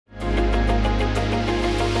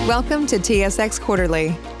Welcome to TSX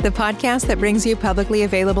Quarterly, the podcast that brings you publicly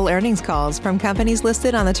available earnings calls from companies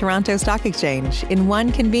listed on the Toronto Stock Exchange in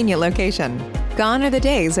one convenient location. Gone are the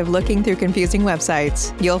days of looking through confusing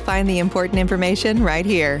websites. You'll find the important information right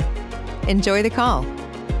here. Enjoy the call.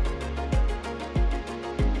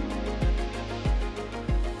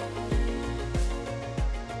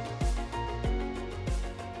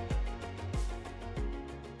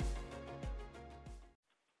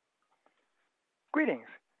 Greetings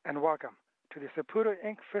and welcome to the Saputo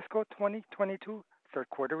Inc. Fiscal 2022 third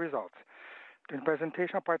quarter results. During the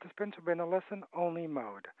presentation, participants will be in a listen-only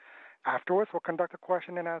mode. Afterwards, we'll conduct a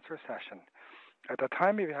question-and-answer session. At that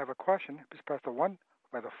time, if you have a question, please press the 1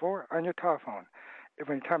 by the 4 on your telephone. If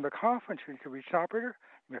any time of the conference you can reach an operator,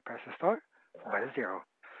 you may press the star by the 0.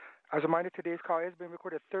 As a reminder, today's call is being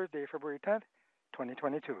recorded Thursday, February 10th,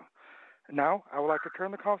 2022. Now, I would like to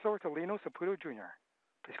turn the call over to Lino Saputo Jr.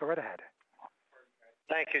 Please go right ahead.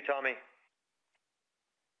 Thank you, Tommy.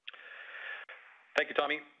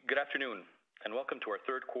 Good afternoon, and welcome to our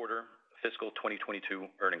third quarter fiscal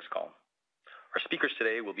 2022 earnings call. Our speakers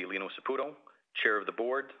today will be Lino Saputo, Chair of the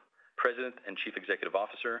Board, President and Chief Executive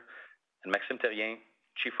Officer, and Maxime Therrien,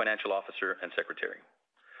 Chief Financial Officer and Secretary.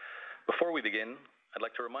 Before we begin, I'd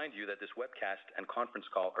like to remind you that this webcast and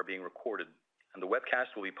conference call are being recorded, and the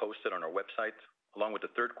webcast will be posted on our website along with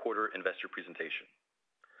the third quarter investor presentation.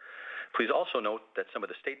 Please also note that some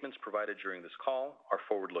of the statements provided during this call are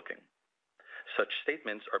forward-looking. Such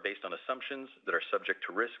statements are based on assumptions that are subject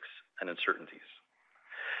to risks and uncertainties.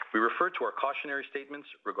 We refer to our cautionary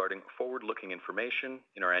statements regarding forward-looking information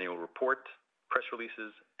in our annual report, press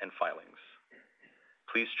releases, and filings.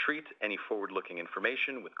 Please treat any forward-looking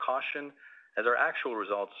information with caution, as our actual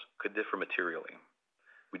results could differ materially.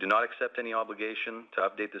 We do not accept any obligation to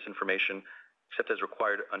update this information except as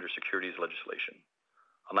required under securities legislation.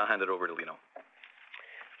 I'll now hand it over to Lino.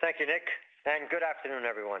 Thank you, Nick, and good afternoon,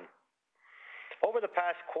 everyone. Over the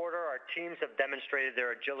past quarter, our teams have demonstrated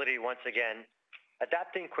their agility once again,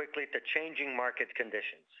 adapting quickly to changing market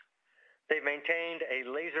conditions. They've maintained a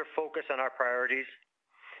laser focus on our priorities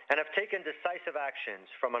and have taken decisive actions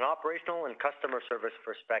from an operational and customer service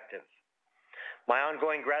perspective. My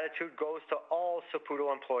ongoing gratitude goes to all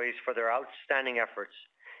Saputo employees for their outstanding efforts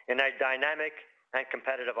in a dynamic and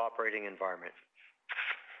competitive operating environment.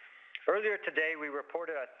 Earlier today, we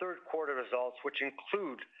reported our third quarter results, which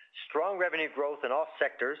include strong revenue growth in all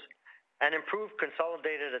sectors and improved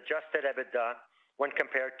consolidated adjusted EBITDA when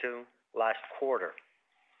compared to last quarter.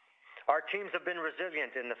 Our teams have been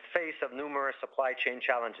resilient in the face of numerous supply chain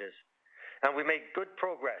challenges, and we made good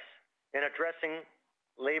progress in addressing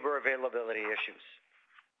labor availability issues.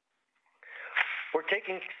 We're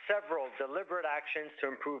taking several deliberate actions to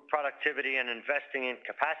improve productivity and investing in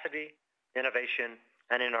capacity, innovation,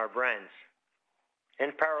 and in our brands.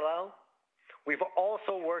 In parallel, we've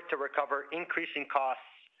also worked to recover increasing costs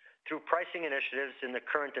through pricing initiatives in the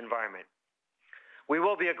current environment. We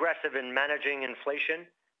will be aggressive in managing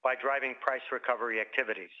inflation by driving price recovery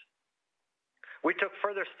activities. We took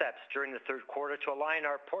further steps during the third quarter to align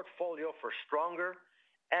our portfolio for stronger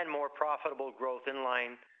and more profitable growth in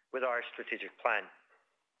line with our strategic plan.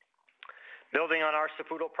 Building on our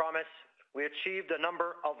Saputo promise, we achieved a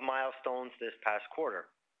number of milestones this past quarter.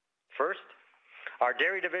 First, our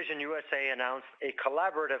Dairy Division USA announced a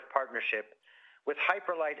collaborative partnership with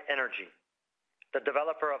Hyperlight Energy, the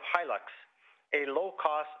developer of Hilux, a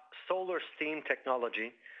low-cost solar steam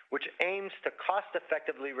technology which aims to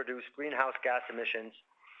cost-effectively reduce greenhouse gas emissions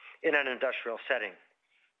in an industrial setting.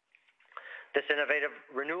 This innovative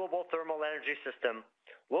renewable thermal energy system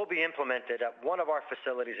will be implemented at one of our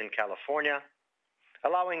facilities in California,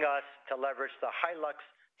 allowing us to leverage the Hilux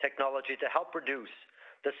technology to help reduce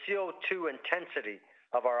the CO2 intensity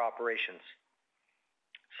of our operations.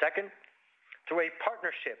 Second, through a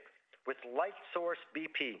partnership with Lightsource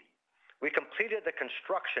BP, we completed the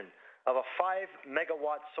construction of a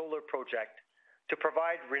 5-megawatt solar project to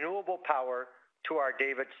provide renewable power to our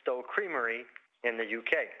David Stowe Creamery in the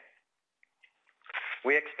UK.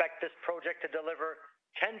 We expect this project to deliver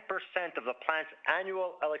 10% of the plant's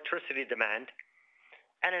annual electricity demand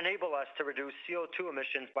and enable us to reduce CO2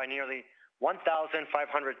 emissions by nearly 1,500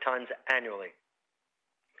 tons annually.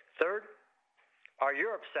 Third, our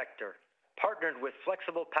Europe sector partnered with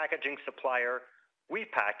flexible packaging supplier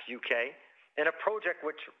WePack UK in a project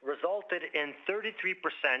which resulted in 33%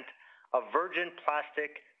 of virgin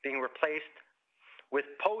plastic being replaced with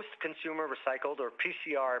post-consumer recycled or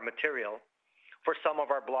PCR material for some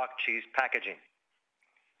of our block cheese packaging.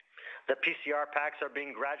 The PCR packs are being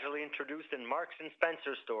gradually introduced in Marks and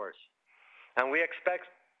Spencer stores, and we expect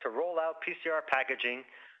to roll out PCR packaging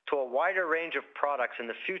to a wider range of products in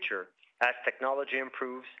the future as technology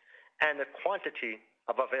improves and the quantity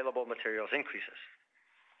of available materials increases.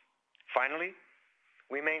 Finally,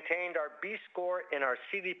 we maintained our B score in our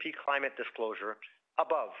CDP climate disclosure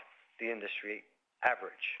above the industry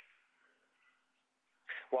average.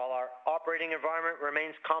 While our operating environment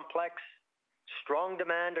remains complex, strong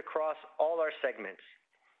demand across all our segments,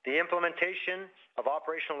 the implementation of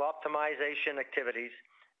operational optimization activities,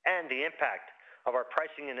 and the impact of our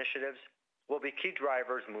pricing initiatives will be key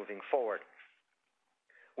drivers moving forward.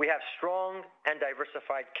 We have strong and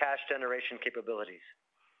diversified cash generation capabilities,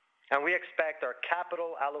 and we expect our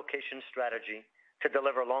capital allocation strategy to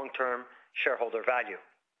deliver long-term shareholder value.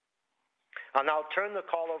 I'll now turn the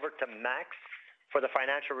call over to Max for the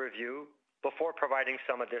financial review before providing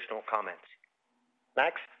some additional comments.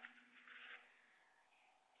 Max?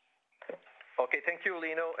 Okay, thank you,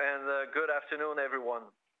 Lino, and good afternoon, everyone.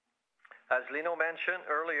 As Lino mentioned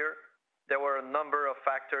earlier, there were a number of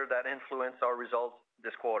factors that influenced our results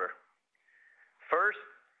this quarter. First,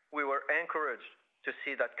 we were encouraged to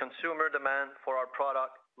see that consumer demand for our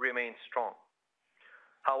product remains strong.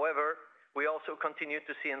 However, we also continue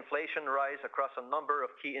to see inflation rise across a number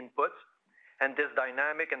of key inputs, and this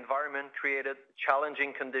dynamic environment created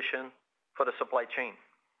challenging conditions for the supply chain.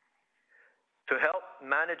 To help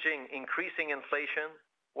managing increasing inflation,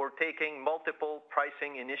 we're taking multiple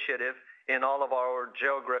pricing initiatives in all of our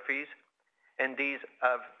geographies, and these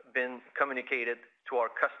have been communicated to our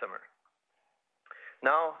customer.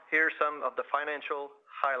 Now, here's some of the financial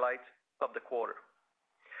highlights of the quarter.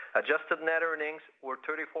 Adjusted net earnings were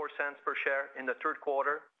 34 cents per share in the third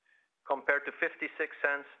quarter, compared to 56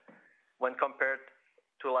 cents when compared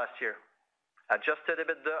to last year. Adjusted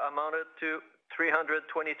EBITDA amounted to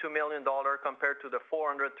 $322 million compared to the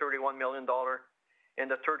 $431 million in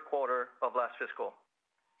the third quarter of last fiscal.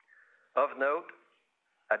 Of note,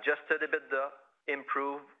 adjusted EBITDA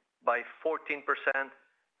improved by 14%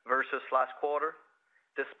 versus last quarter,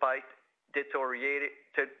 despite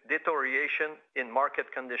deterioration in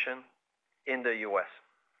market condition in the U.S.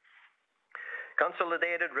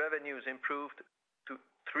 Consolidated revenues improved to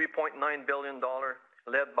 $3.9 billion,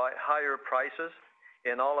 led by higher prices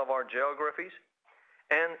in all of our geographies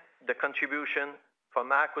and the contribution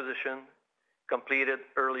from acquisition completed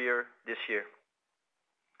earlier this year.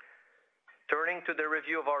 Turning to the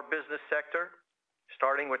review of our business sector,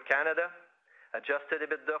 starting with Canada, adjusted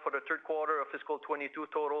EBITDA for the third quarter of fiscal 22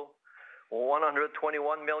 total $121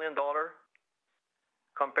 million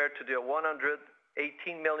compared to the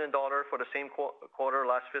 $118 million for the same quarter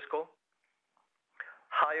last fiscal.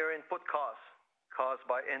 Higher input costs caused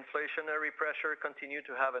by inflationary pressure continue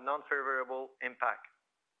to have an unfavorable impact.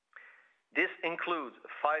 This includes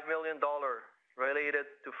 $5 million related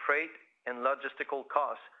to freight and logistical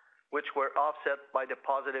costs, which were offset by the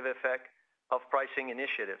positive effect of pricing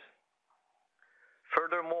initiatives.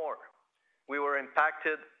 Furthermore, we were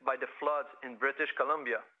impacted by the floods in British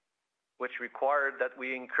Columbia, which required that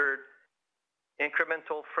we incurred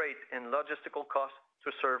incremental freight and logistical costs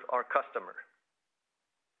to serve our customer.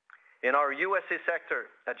 In our USA sector,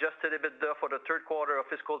 adjusted EBITDA for the third quarter of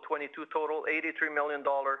fiscal 22 total $83 million,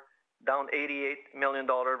 down $88 million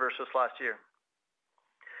versus last year.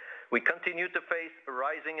 We continue to face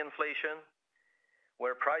rising inflation,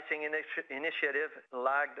 where pricing initiative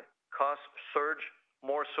lagged cost surge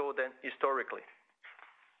more so than historically.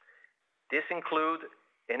 This includes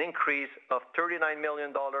an increase of $39 million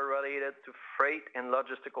related to freight and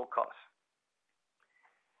logistical costs.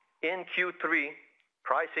 In Q3,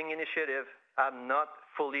 pricing initiatives have not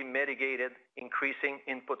fully mitigated increasing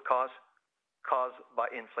input costs caused by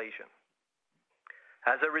inflation.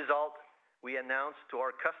 As a result, we announced to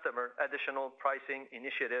our customer additional pricing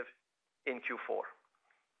initiative in Q4.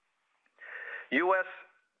 U.S.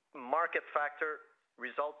 market factor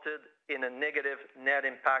resulted in a negative net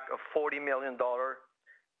impact of $40 million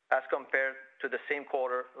as compared to the same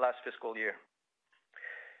quarter last fiscal year.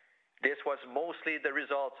 This was mostly the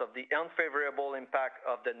result of the unfavorable impact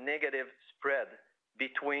of the negative spread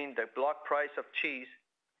between the block price of cheese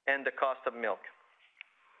and the cost of milk.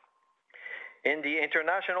 In the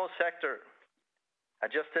international sector,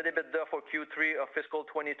 adjusted EBITDA for Q3 of fiscal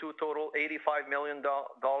 22 total $85 million,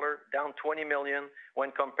 down $20 million when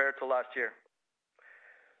compared to last year.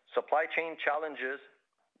 Supply chain challenges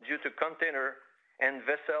due to container and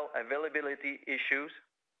vessel availability issues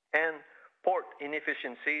and port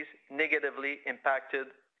inefficiencies negatively impacted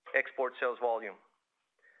export sales volume.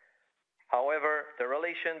 However, the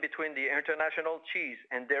relation between the international cheese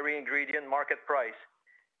and dairy ingredient market price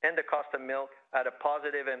and the cost of milk had a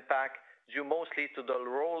positive impact due mostly to the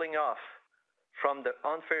rolling off from the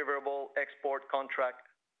unfavorable export contract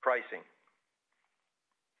pricing.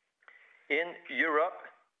 In Europe,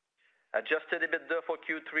 adjusted EBITDA for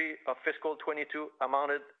Q3 of fiscal 22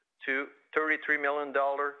 amounted to $33 million,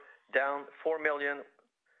 down $4 million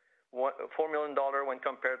when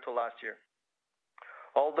compared to last year.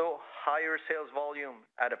 Although higher sales volume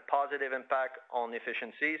had a positive impact on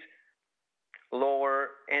efficiencies,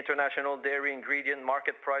 lower international dairy ingredient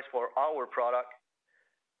market price for our product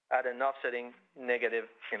had an offsetting negative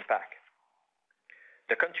impact.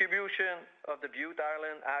 The contribution of the Bute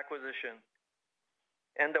Island acquisition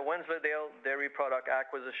and the Wensleydale dairy product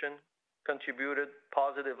acquisition contributed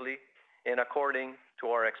positively and according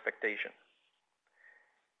to our expectation.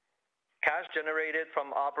 Cash generated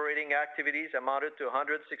from operating activities amounted to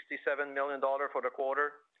 $167 million for the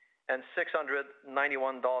quarter and $691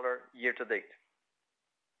 year-to-date.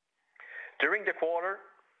 During the quarter,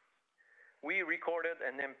 we recorded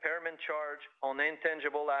an impairment charge on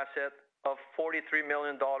intangible asset of $43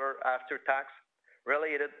 million after tax,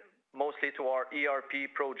 related mostly to our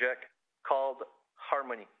ERP project called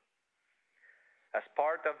Harmony. As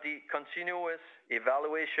part of the continuous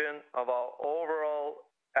evaluation of our overall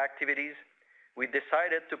activities, we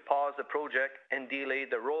decided to pause the project and delay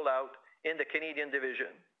the rollout in the Canadian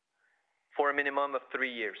division for a minimum of 3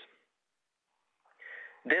 years.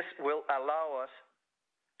 This will allow us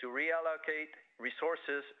to reallocate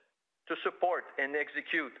resources to support and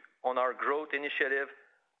execute on our growth initiative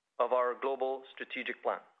of our global strategic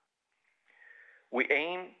plan. We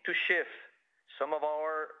aim to shift some of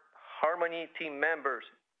our Harmony team members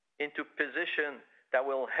into positions that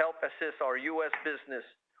will help assist our U.S. business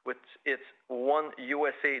with its One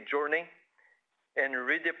USA journey and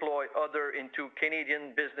redeploy others into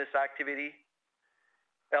Canadian business activity,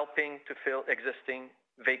 helping to fill existing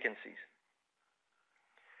vacancies.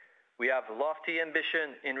 We have lofty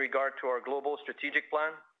ambition in regard to our global strategic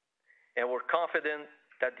plan, and we're confident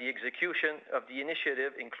that the execution of the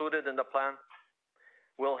initiative included in the plan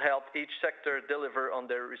will help each sector deliver on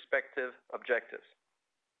their respective objectives.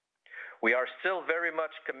 We are still very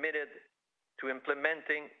much committed to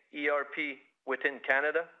implementing ERP within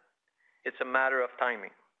Canada. It's a matter of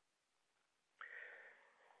timing.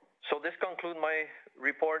 So this concludes my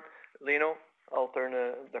report. Lino, I'll turn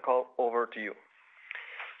the call over to you.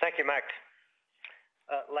 Thank you, Max.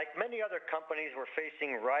 Like many other companies, we're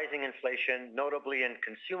facing rising inflation, notably in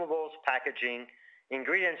consumables, packaging,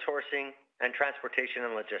 ingredient sourcing, and transportation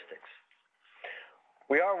and logistics.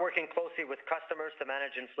 We are working closely with customers to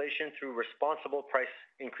manage inflation through responsible price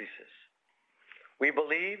increases. We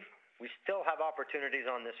believe we still have opportunities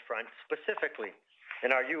on this front, specifically in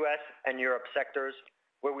our U.S. and Europe sectors,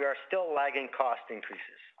 where we are still lagging cost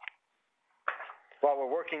increases. While we're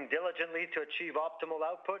working diligently to achieve optimal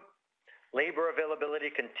output, labor availability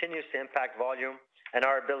continues to impact volume and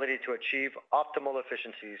our ability to achieve optimal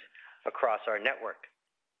efficiencies across our network.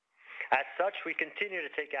 As such, we continue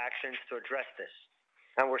to take actions to address this,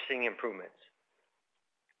 and we're seeing improvements.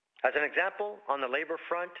 As an example, on the labor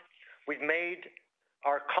front, we've made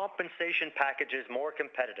our compensation packages more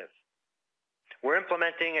competitive. We're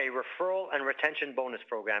implementing a referral and retention bonus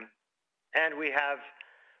program, and we have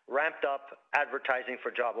ramped up advertising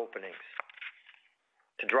for job openings.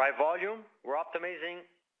 To drive volume, we're optimizing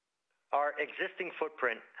our existing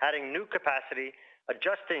footprint, adding new capacity,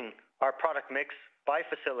 adjusting our product mix by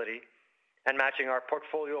facility, and matching our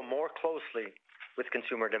portfolio more closely with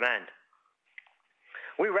consumer demand.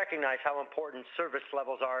 We recognize how important service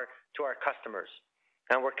levels are to our customers,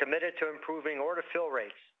 and we're committed to improving order fill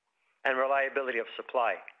rates and reliability of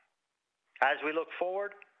supply. As we look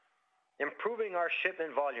forward, improving our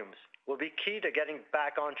shipment volumes will be key to getting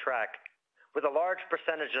back on track, with a large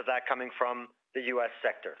percentage of that coming from the U.S.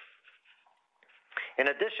 sector. In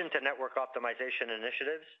addition to network optimization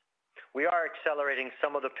initiatives, we are accelerating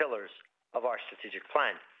some of the pillars of our strategic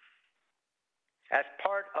plan. As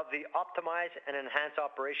part of the Optimize and Enhance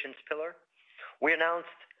Operations pillar, we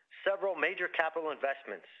announced several major capital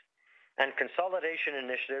investments and consolidation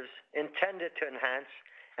initiatives intended to enhance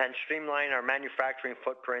and streamline our manufacturing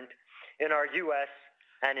footprint in our U.S.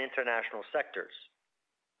 and international sectors.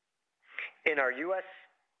 In our U.S.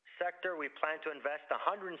 sector, we plan to invest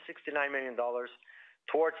 $169 million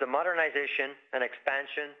towards the modernization and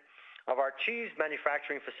expansion of our cheese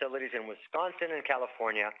manufacturing facilities in Wisconsin and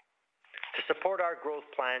California to support our growth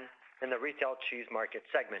plan in the retail cheese market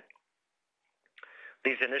segment.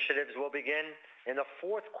 These initiatives will begin in the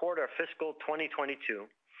fourth quarter of fiscal 2022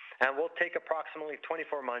 and will take approximately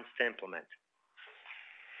 24 months to implement.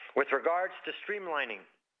 With regards to streamlining,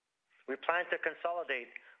 we plan to consolidate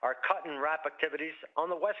our cut and wrap activities on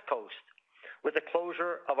the West Coast with the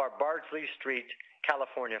closure of our Bardsley Street,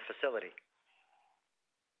 California facility.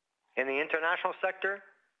 In the international sector,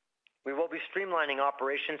 we will be streamlining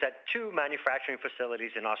operations at 2 manufacturing facilities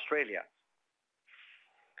in Australia.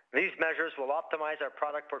 These measures will optimize our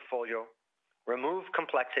product portfolio, remove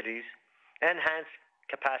complexities, enhance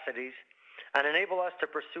capacities, and enable us to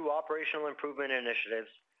pursue operational improvement initiatives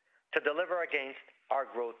to deliver against our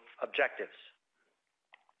growth objectives.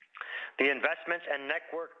 The investments and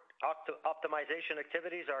network optimization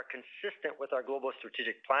activities are consistent with our global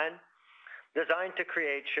strategic plan, designed to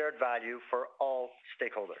create shared value for all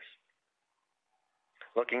stakeholders.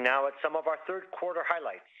 Looking now at some of our third quarter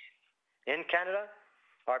highlights. In Canada,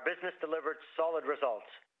 our business delivered solid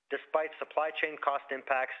results despite supply chain cost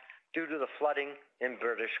impacts due to the flooding in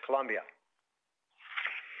British Columbia.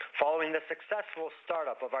 Following the successful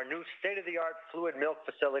startup of our new state-of-the-art fluid milk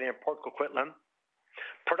facility in Port Coquitlam,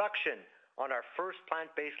 production on our first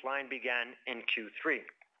plant-based line began in Q3.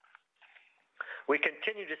 We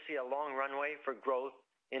continue to see a long runway for growth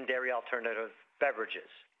in dairy alternative beverages.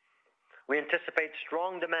 We anticipate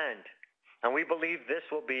strong demand, and we believe this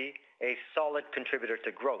will be a solid contributor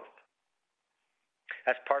to growth.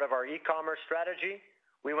 As part of our e-commerce strategy,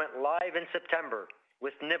 we went live in September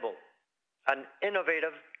with Nibble, an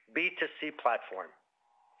innovative B2C platform.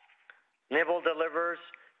 Nibble delivers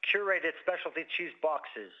curated specialty cheese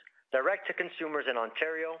boxes direct to consumers in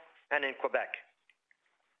Ontario and in Quebec.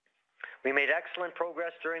 We made excellent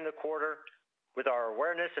progress during the quarter with our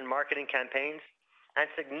awareness and marketing campaigns and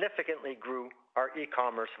significantly grew our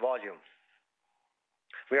e-commerce volume.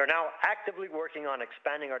 We are now actively working on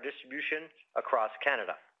expanding our distribution across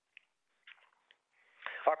Canada.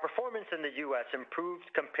 Our performance in the U.S. improved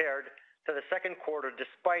compared to the second quarter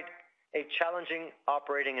despite a challenging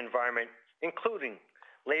operating environment, including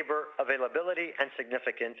labor availability and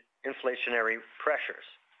significant inflationary pressures.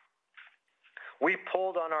 We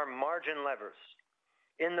pulled on our margin levers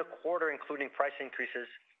in the quarter, including price increases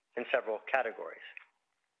in several categories.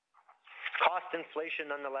 Cost inflation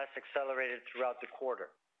nonetheless accelerated throughout the quarter.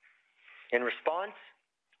 In response,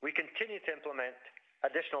 we continue to implement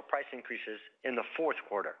additional price increases in the fourth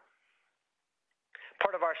quarter.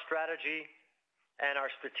 Part of our strategy and our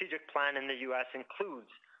strategic plan in the U.S. includes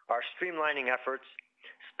our streamlining efforts,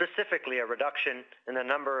 specifically a reduction in the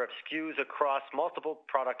number of SKUs across multiple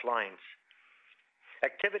product lines.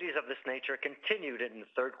 Activities of this nature continued in the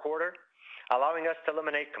third quarter, allowing us to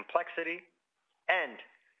eliminate complexity and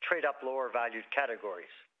trade up lower valued categories.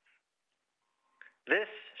 This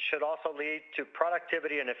should also lead to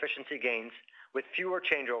productivity and efficiency gains with fewer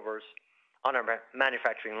changeovers on our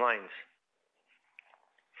manufacturing lines.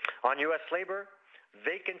 On U.S. labor,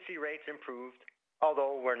 vacancy rates improved,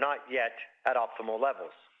 although we're not yet at optimal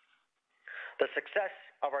levels. The success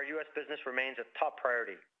of our U.S. business remains a top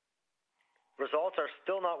priority. Results are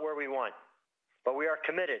still not where we want, but we are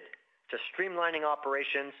committed to streamlining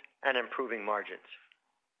operations and improving margins.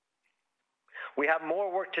 We have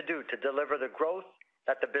more work to do to deliver the growth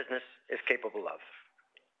that the business is capable of.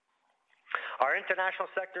 Our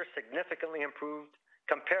international sector significantly improved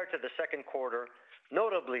compared to the second quarter,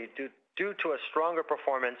 notably due to a stronger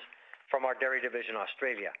performance from our dairy division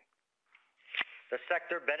Australia. The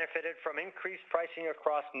sector benefited from increased pricing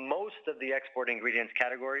across most of the export ingredients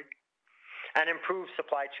category and improved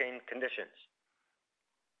supply chain conditions.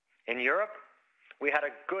 In Europe, we had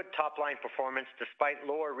a good top-line performance despite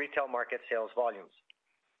lower retail market sales volumes.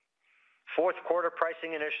 Fourth quarter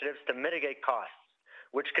pricing initiatives to mitigate costs,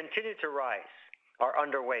 which continue to rise, are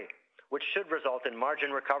underway, which should result in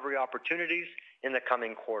margin recovery opportunities in the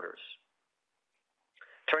coming quarters.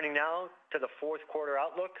 Turning now to the fourth quarter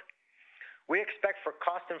outlook, we expect for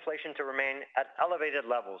cost inflation to remain at elevated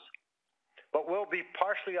levels, but will be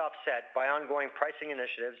partially offset by ongoing pricing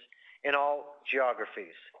initiatives in all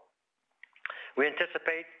geographies. We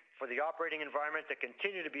anticipate for the operating environment to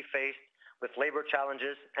continue to be faced with labor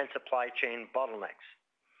challenges and supply chain bottlenecks.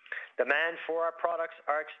 Demand for our products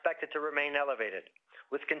are expected to remain elevated,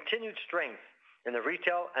 with continued strength in the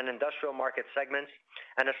retail and industrial market segments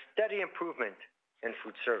and a steady improvement in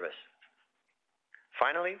food service.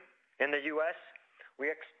 Finally, in the U.S., we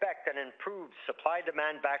expect an improved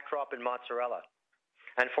supply-demand backdrop in mozzarella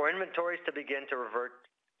and for inventories to begin to revert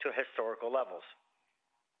to historical levels.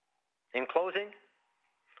 In closing,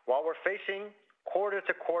 while we're facing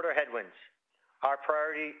quarter-to-quarter headwinds, our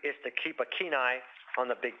priority is to keep a keen eye on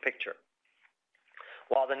the big picture.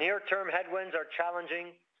 While the near-term headwinds are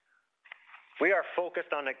challenging, we are focused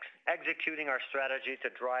on executing our strategy to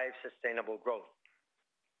drive sustainable growth.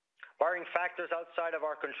 Barring factors outside of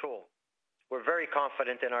our control, we're very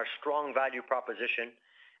confident in our strong value proposition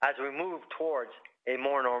as we move towards a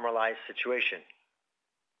more normalized situation.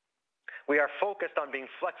 We are focused on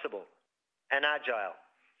being flexible and agile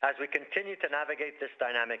as we continue to navigate this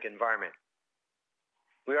dynamic environment.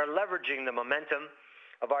 We are leveraging the momentum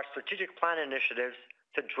of our strategic plan initiatives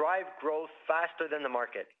to drive growth faster than the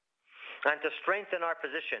market and to strengthen our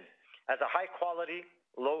position as a high-quality,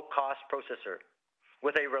 low-cost processor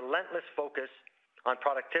with a relentless focus on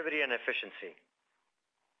productivity and efficiency.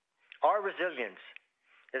 Our resilience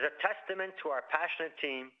is a testament to our passionate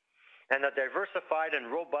team and the diversified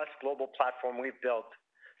and robust global platform we've built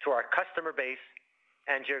to our customer base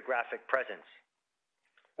and geographic presence.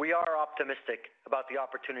 We are optimistic about the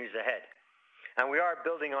opportunities ahead, and we are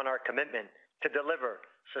building on our commitment to deliver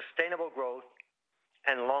sustainable growth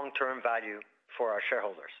and long-term value for our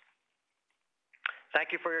shareholders. Thank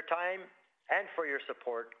you for your time and for your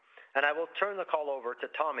support, and I will turn the call over to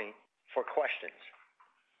Tommy for questions.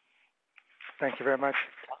 Thank you very much.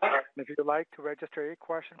 If you'd like to register a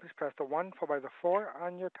question, please press the 1 followed by the 4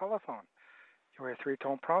 on your telephone. You'll hear a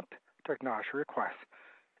 3-tone prompt to acknowledge your request.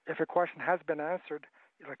 If your question has been answered,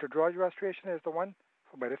 you'd like to draw your registration as the 1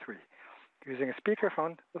 followed by the 3. Using a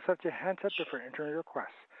speakerphone, we'll set your handset before entering your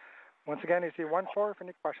request. Once again, it's the 1-4 for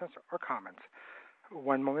any questions or comments.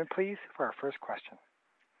 One moment, please, for our first question.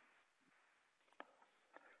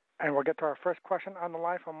 And we'll get to our first question on the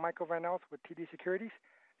line from Michael Van Aelst with TD Securities.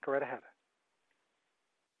 Go right ahead.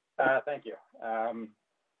 Thank you.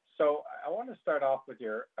 So I want to start off with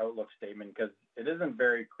your outlook statement because it isn't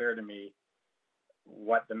very clear to me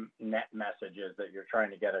what the net message is that you're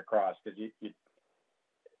trying to get across. Because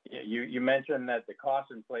you mentioned that the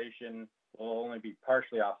cost inflation will only be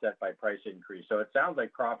partially offset by price increase. So it sounds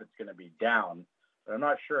like profit's going to be down, but I'm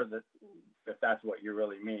not sure that if that's what you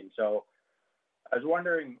really mean. So I was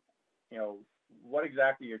wondering, what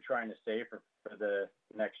exactly you're trying to say for the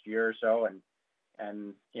next year or so,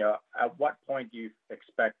 and at what point do you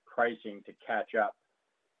expect pricing to catch up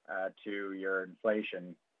to your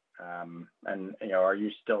inflation? And are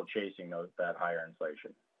you still chasing that higher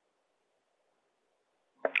inflation?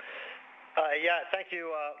 Yeah, thank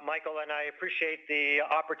you, Michael, and I appreciate the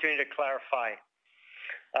opportunity to clarify.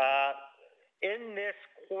 In this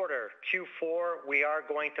quarter, Q4, we are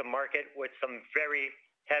going to market with some very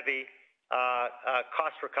heavy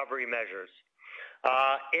cost recovery measures.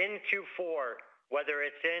 In Q4, whether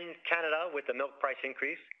it's in Canada with the milk price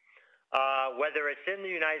increase, whether it's in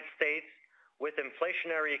the United States with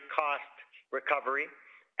inflationary cost recovery,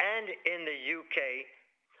 and in the UK,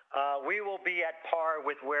 we will be at par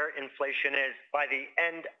with where inflation is by the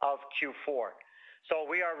end of Q4. So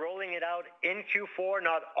we are rolling it out in Q4.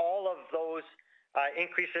 Not all of those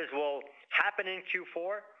increases will happen in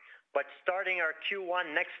Q4, but starting our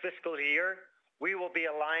Q1 next fiscal year, we will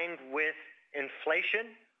be aligned with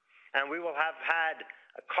inflation, and we will have had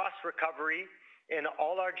a cost recovery in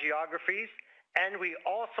all our geographies, and we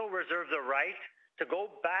also reserve the right to go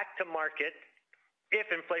back to market if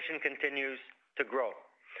inflation continues to grow.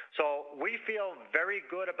 So we feel very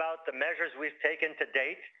good about the measures we've taken to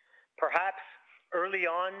date. Perhaps early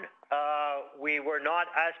on, we were not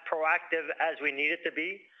as proactive as we needed to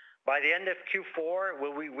be. By the end of Q4,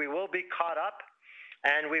 we will be caught up,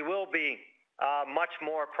 and we will be much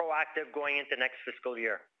more proactive going into next fiscal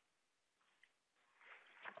year.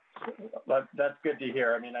 That's good to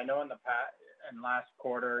hear. I mean, I know in last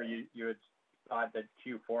quarter you had thought that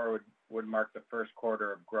Q4 would mark the first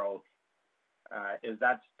quarter of growth. Is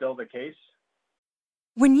that still the case?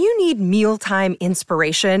 When you need mealtime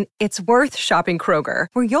inspiration, it's worth shopping Kroger,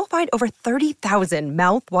 where you'll find over 30,000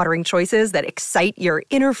 mouth-watering choices that excite your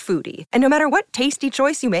inner foodie. And no matter what tasty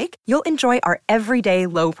choice you make, you'll enjoy our everyday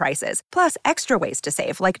low prices, plus extra ways to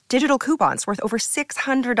save, like digital coupons worth over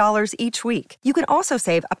 $600 each week. You can also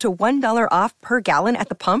save up to $1 off per gallon at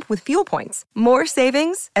the pump with fuel points. More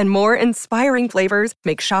savings and more inspiring flavors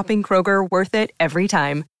make shopping Kroger worth it every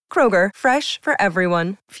time. Kroger, fresh for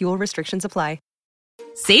everyone. Fuel restrictions apply.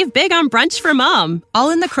 Save big on brunch for mom, all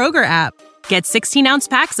in the Kroger app. Get 16-ounce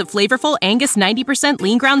packs of flavorful Angus 90%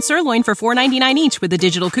 lean ground sirloin for $4.99 each with a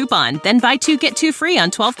digital coupon. Then buy 2, get 2 free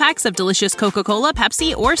on 12 packs of delicious Coca-Cola,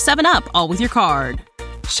 Pepsi, or 7-Up, all with your card.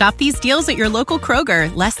 Shop these deals at your local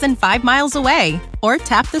Kroger, less than 5 miles away. Or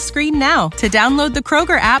tap the screen now to download the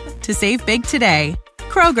Kroger app to save big today.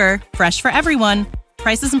 Kroger, fresh for everyone.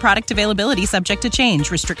 Prices and product availability subject to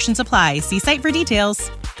change. Restrictions apply. See site for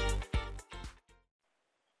details.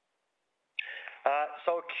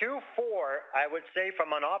 So Q4, I would say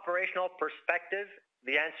from an operational perspective,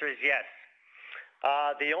 the answer is yes.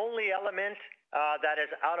 The only element that is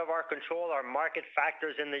out of our control are market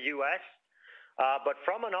factors in the U.S. But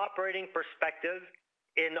from an operating perspective,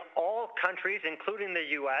 in all countries, including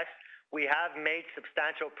the U.S., we have made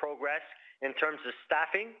substantial progress in terms of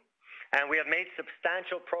staffing and we have made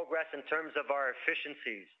substantial progress in terms of our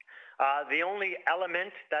efficiencies. The only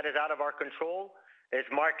element that is out of our control is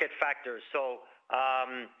market factors. So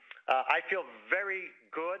I feel very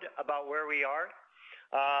good about where we are.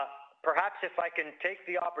 Perhaps if I can take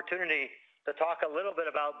the opportunity to talk a little bit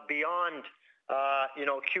about beyond,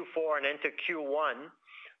 Q4 and into Q1,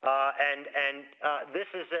 this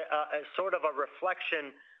is a sort of a reflection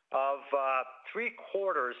of 3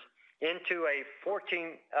 quarters into a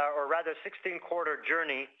 16-quarter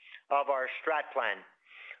journey of our strat plan.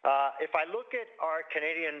 If I look at our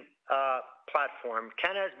Canadian platform,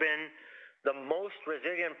 Canada has been the most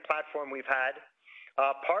resilient platform we've had,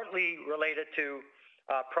 partly related to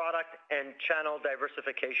product and channel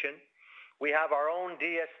diversification. We have our own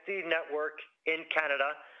DSD network in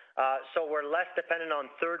Canada, so we're less dependent on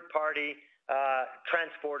third-party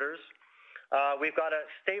transporters. We've got a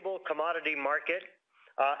stable commodity market,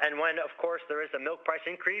 and when, of course, there is a milk price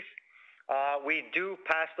increase, we do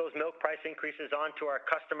pass those milk price increases on to our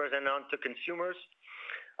customers and on to consumers.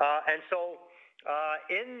 And so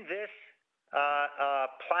in this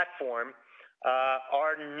platform,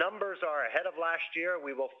 our numbers are ahead of last year.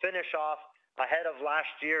 We will finish off ahead of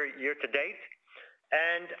last year, year to date,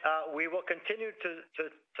 and we will continue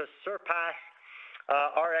to surpass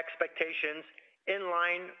our expectations in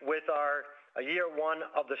line with our year 1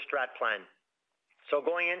 of the strat plan. So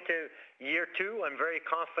going into year 2, I'm very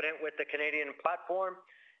confident with the Canadian platform,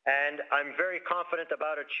 and I'm very confident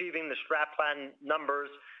about achieving the strat plan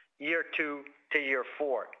numbers year 2 to year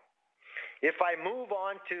 4. If I move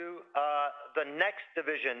on to the next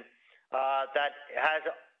division that has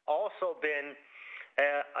also been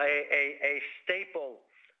a staple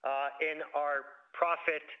in our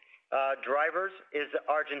profit drivers is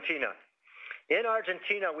Argentina. In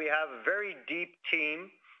Argentina, we have a very deep team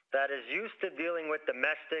that is used to dealing with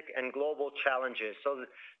domestic and global challenges. So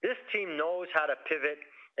this team knows how to pivot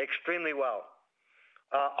extremely well.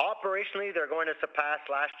 Operationally, they're going to surpass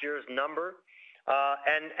last year's number,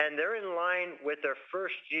 and they're in line with their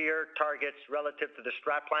first-year targets relative to the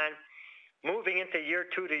strat plan. Moving into year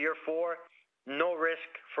 2 to year 4, no risk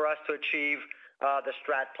for us to achieve the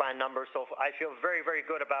strat plan number. So I feel very, very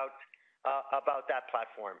good about that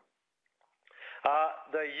platform.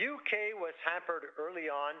 The UK was hampered early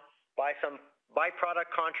on by some byproduct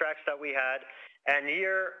contracts that we had and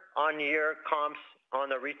year-on-year comps on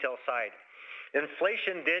the retail side.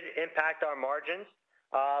 Inflation did impact our margins,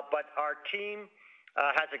 but our team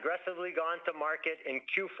has aggressively gone to market in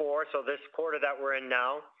Q4, so this quarter that we're in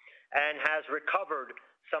now, and has recovered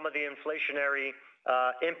some of the inflationary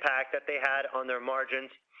impact that they had on their margins.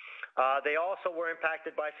 They also were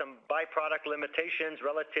impacted by some byproduct limitations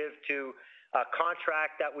relative to a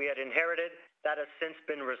contract that we had inherited that has since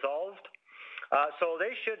been resolved. So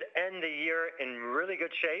they should end the year in really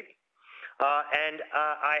good shape, and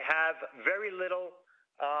I have very little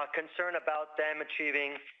concern about them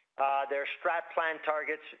achieving their strat plan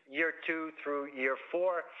targets year 2 through year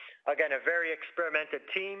 4. Again, a very experimented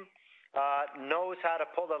team. Knows how to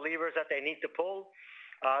pull the levers that they need to pull.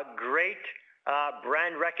 Great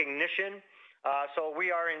brand recognition. So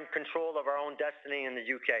we are in control of our own destiny in the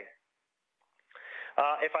UK.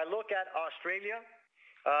 If I look at Australia,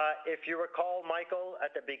 if you recall, Michael,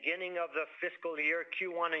 at the beginning of the fiscal year,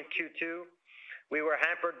 Q1 and Q2, we were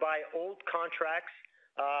hampered by old contracts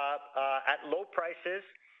at low prices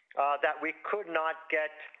that we could not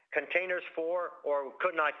get containers for or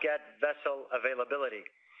could not get vessel availability.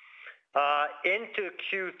 Into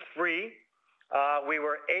Q3, we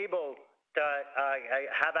were able to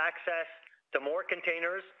have access to more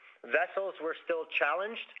containers. Vessels were still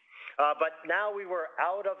challenged, but now we were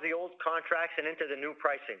out of the old contracts and into the new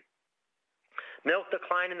pricing. Milk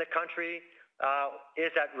decline in the country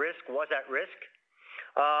was at risk,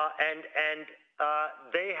 and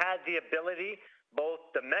they had the ability,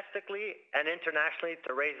 both domestically and internationally,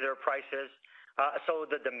 to raise their prices. So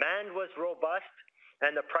the demand was robust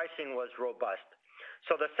and the pricing was robust.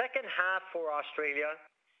 So the second half for Australia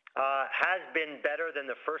has been better than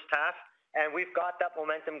the first half, and we've got that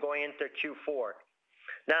momentum going into Q4.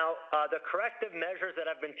 Now, the corrective measures that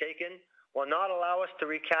have been taken will not allow us to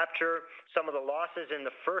recapture some of the losses in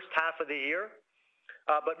the first half of the year,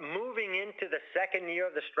 but moving into the second year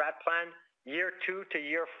of the strat plan, year 2 to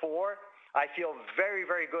year 4, I feel very,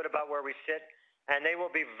 very good about where we sit, and they will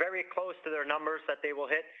be very close to their numbers that they will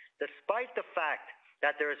hit, despite the fact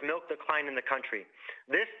that there is milk decline in the country.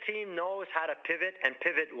 This team knows how to pivot and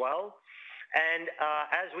pivot well, and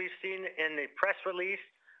as we've seen in the press release,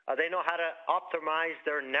 they know how to optimize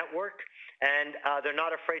their network, and they're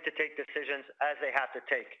not afraid to take decisions as they have to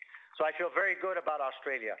take. So I feel very good about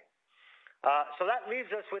Australia. So that leaves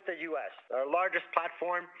us with the U.S., our largest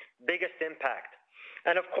platform, biggest impact.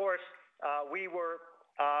 And of course, we were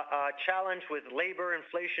challenged with labor,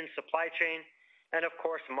 inflation, supply chain, and of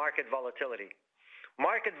course, market volatility.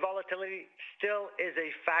 Market volatility still is a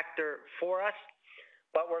factor for us,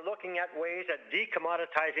 but we're looking at ways at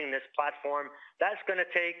decommoditizing this platform. That's going to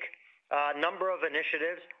take a number of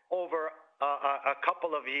initiatives over a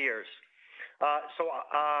couple of years. So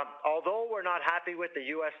although we're not happy with the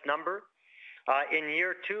U.S. number, in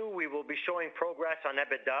year 2, we will be showing progress on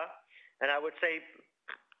EBITDA, and I would say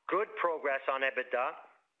good progress on EBITDA.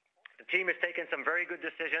 The team has taken some very good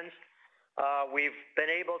decisions. We've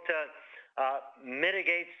been able to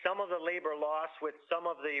mitigate some of the labor loss with some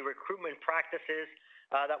of the recruitment practices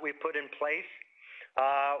that we put in place,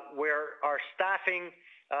 where our staffing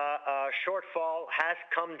shortfall has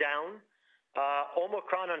come down.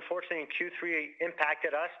 Omicron, unfortunately, in Q3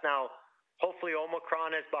 impacted us. Now, hopefully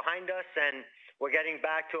Omicron is behind us and we're getting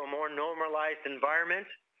back to a more normalized environment.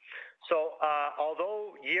 So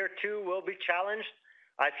although year 2 will be challenged,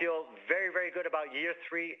 I feel very, very good about year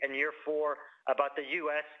 3 and year 4 about the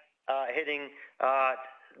U.S. Hitting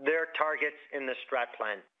their targets in the strat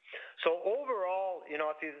plan. So overall,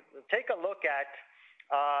 if you take a look at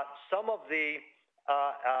some of the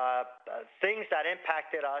things that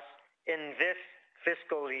impacted us in this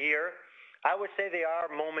fiscal year, I would say they are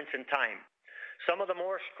moments in time. Some of the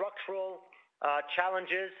more structural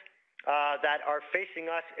challenges that are facing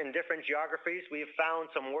us in different geographies, we have found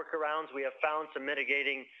some workarounds. We have found some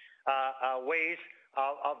mitigating ways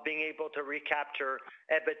of being able to recapture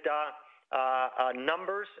EBITDA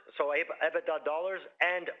numbers, so EBITDA dollars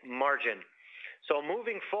and margin. So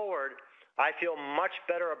moving forward, I feel much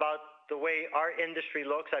better about the way our industry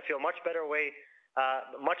looks. I feel much better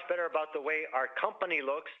about the way our company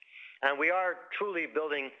looks, and we are truly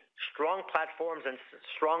building strong platforms and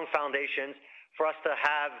strong foundations for us to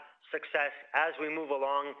have success as we move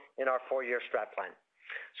along in our 4-year strat plan.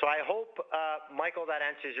 So I hope, Michael, that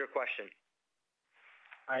answers your question.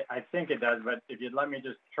 I think it does, but if you'd let me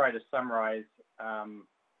just try to summarize,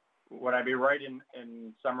 would I be right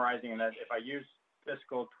in summarizing that if I use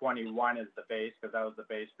fiscal 21 as the base, because that was the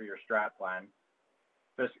base for your strat plan,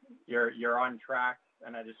 you're on track,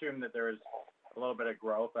 and I'd assume that there is a little bit of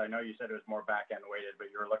growth. I know you said it was more back-end weighted, but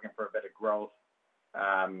you're looking for a bit of growth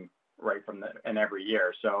right from in every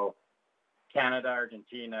year. So Canada,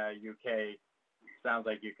 Argentina, UK, sounds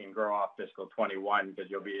like you can grow off fiscal 21 because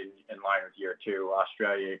you'll be in line with year 2.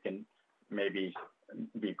 Australia can maybe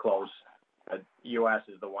be close. But US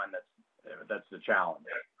is the one that's the challenge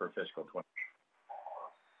for fiscal 20.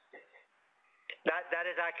 That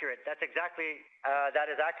is accurate. That's exactly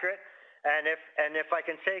that is accurate. And if I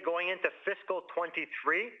can say, going into fiscal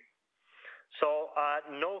 23, so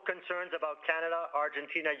no concerns about Canada,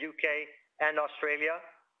 Argentina, UK, and Australia.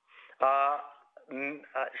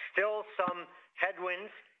 Still some headwinds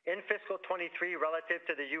in fiscal 23 relative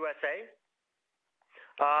to the USA,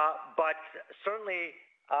 but certainly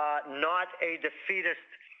not a defeatist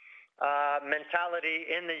mentality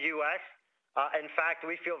in the US. In fact,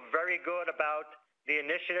 we feel very good about the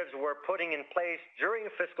initiatives we're putting in place during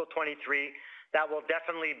fiscal 23 that will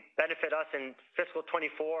definitely benefit us in fiscal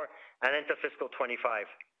 24 and into fiscal 25.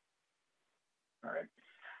 All right.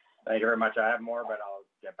 Thank you very much. I have more, but I'll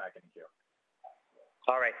get back in the queue.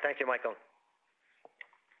 All right. Thank you, Michael.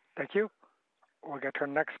 Thank you. We'll get to our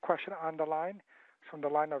next question on the line. From the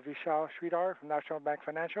line of Vishal Shreedhar from National Bank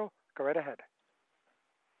Financial. Go right ahead.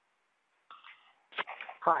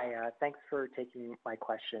 Hi, thanks for taking my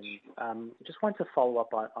question. Just wanted to follow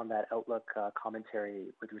up on that outlook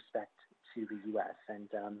commentary with respect to the U.S. and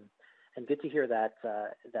good to hear that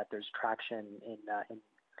there's traction in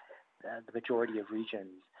the majority of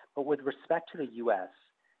regions. But with respect to the U.S.,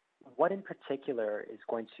 what in particular is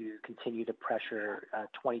going to continue to pressure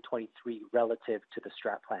 2023 relative to the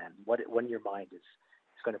strat plan? What in your mind is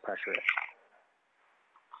going to pressure it?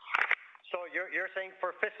 So you're saying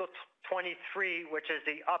for fiscal 23, which is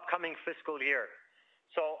the upcoming fiscal year.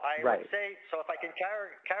 So I would say, so if I can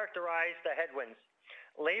characterize the headwinds,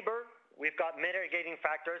 labor, we've got mitigating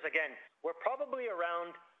factors. Again, we're probably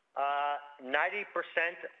around 90%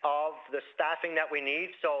 of the staffing that we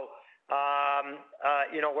need. So,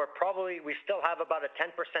 we still have about a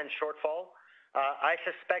 10% shortfall. I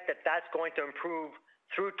suspect that that's going to improve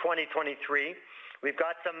through 2023. We've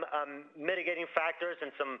got some mitigating factors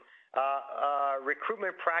and some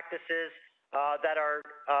recruitment practices that are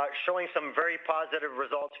showing some very positive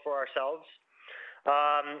results for ourselves.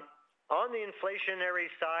 On the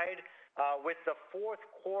inflationary side, with the fourth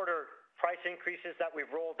quarter price increases that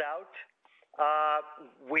we've rolled out,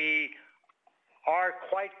 we are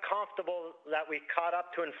quite comfortable that we caught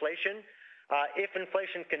up to inflation. If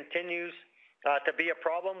inflation continues to be a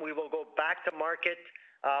problem, we will go back to market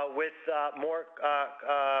with more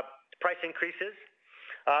price increases.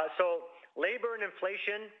 So labor and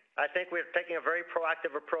inflation, I think we're taking a very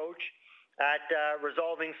proactive approach at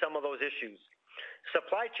resolving some of those issues.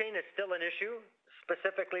 Supply chain is still an issue,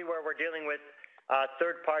 specifically where we're dealing with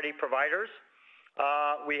third-party providers.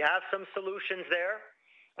 We have some solutions there,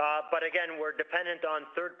 but again, we're dependent on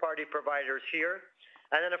third-party providers here.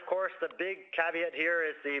 And then, of course, the big caveat here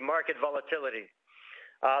is the market volatility.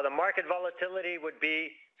 The market volatility would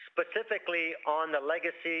be specifically on the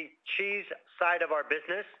legacy cheese side of our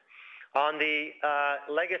business. On the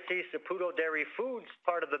legacy Saputo Dairy Foods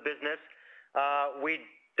part of the business, we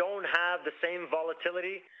don't have the same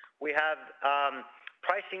volatility. We have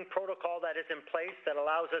pricing protocol that is in place that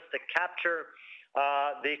allows us to capture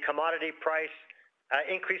the commodity price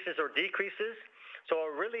increases or decreases.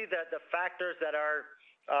 So really the factors that are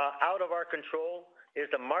out of our control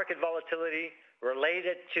is the market volatility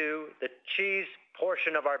related to the cheese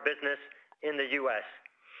portion of our business in the U.S.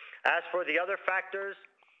 As for the other factors,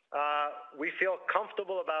 we feel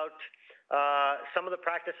comfortable about some of the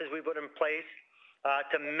practices we put in place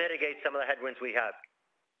to mitigate some of the headwinds we have.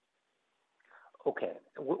 Okay.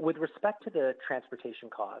 With respect to the transportation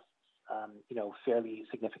costs, fairly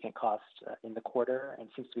significant costs in the quarter and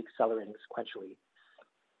seems to be accelerating sequentially.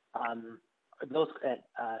 Those,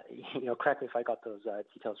 correct me if I got those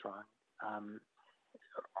details wrong.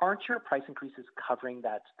 Aren't your price increases covering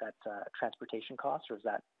that transportation cost, or is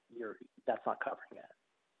that's not covering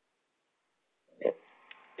it?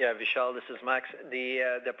 Yeah, Vishal, this is Max.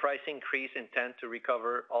 The price increase intend to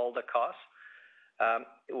recover all the costs,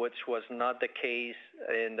 which was not the case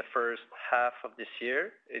in the first half of this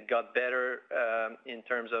year. It got better in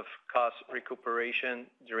terms of cost recuperation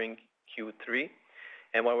during Q3.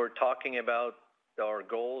 And when we're talking about our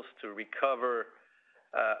goals to recover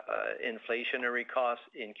inflationary costs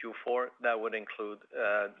in Q4, that would include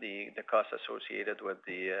the costs associated with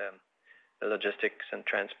the logistics and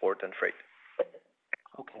transport and freight.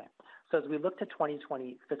 Okay. So as we look to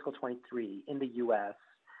 2020, fiscal 23 in the U.S.,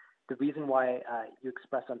 the reason why you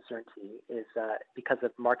express uncertainty is because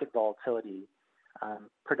of market volatility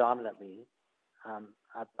predominantly.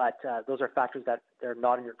 But those are factors that they're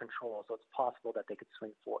not in your control, so it's possible that they could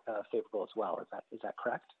swing favorable as well. Is that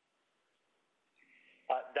correct?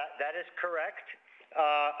 That is correct.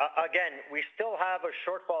 Again, we still have a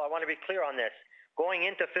shortfall. I want to be clear on this. Going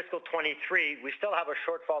into fiscal 23, we still have a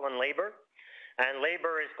shortfall in labor, and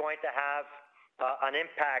labor is going to have an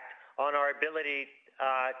impact on our ability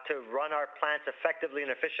to run our plants effectively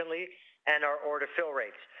and efficiently and our order fill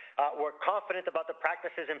rates. We're confident about the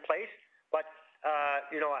practices in place, but I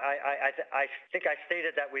think I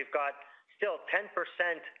stated that we've got still 10%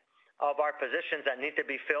 of our positions that need to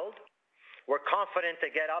be filled. We're confident to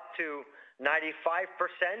get up to 95%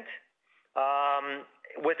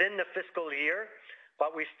 within the fiscal year,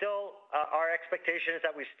 but we still, our expectation is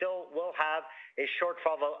that we still will have a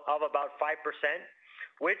shortfall of about 5%,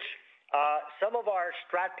 which some of our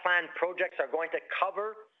strat plan projects are going to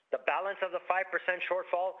cover the balance of the 5%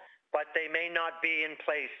 shortfall, but they may not be in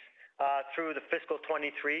place through the fiscal 23,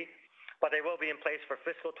 but they will be in place for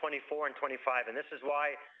fiscal 24 and 25. And this is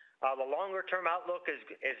why the longer term outlook is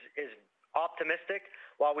optimistic,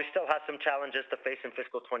 while we still have some challenges to face in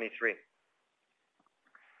fiscal 23.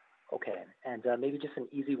 Okay, and maybe just an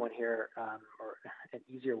easy one here, or an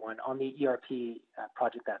easier one on the ERP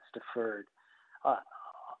project that's deferred.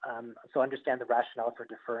 So I understand the rationale for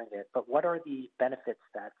deferring it, but what are the benefits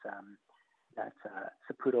that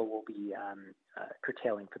Saputo will be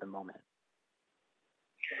curtailing for the moment?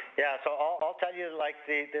 Yeah, so I'll tell you, like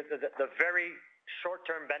the very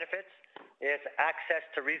short-term benefits is access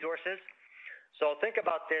to resources. So think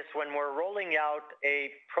about this: when we're rolling out a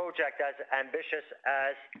project as ambitious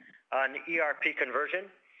as an ERP conversion,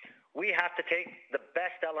 we have to take the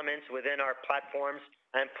best elements within our platforms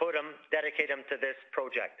and dedicate them to this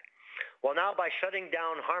project. Well, now by shutting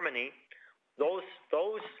down Harmony,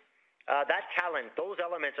 that talent, those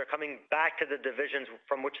elements are coming back to the divisions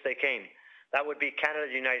from which they came. That would be Canada,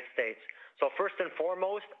 the United States. So first and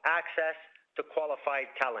foremost, access to qualified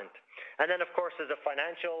talent. And then, of course, there's a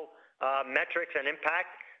financial metrics and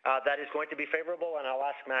impact that is going to be favorable, and I'll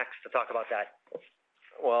ask Max to talk about that.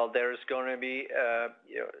 Well, there's going to be,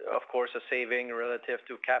 of course, a saving relative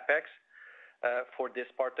to CapEx for this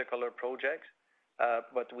particular project.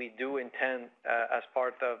 But we do intend, as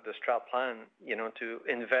part of the strat plan, to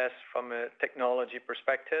invest from a technology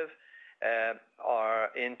perspective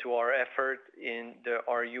into our effort in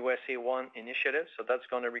our USA One initiative. So that's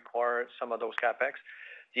going to require some of those capex.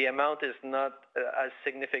 The amount is not as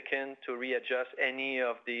significant to readjust any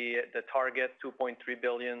of the target 2.3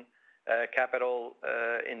 billion capital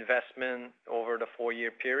investment over the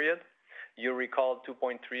 4-year period. You recall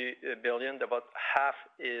 2.3 billion, about half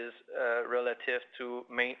is relative to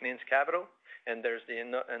maintenance capital, and there's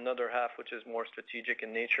another half which is more strategic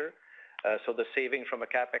in nature. So the saving from a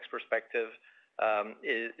capex perspective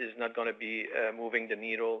is not going to be moving the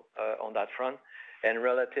needle on that front. And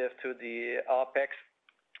relative to the OPEX,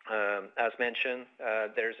 as mentioned,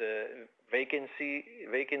 there's a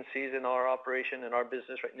vacancies in our operation, in our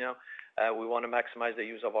business right now. We want to maximize the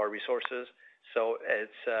use of our resources. So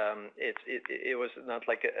it was not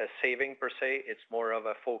like a saving per se. It's more of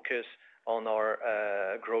a focus on our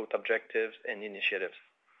growth objectives and initiatives.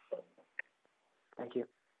 Thank you.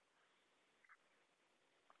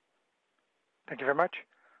 Thank you very much.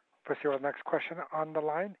 Proceed with the next question on the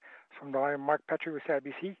line. From the line, Mark Petrie with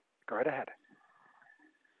CIBC. Go right ahead.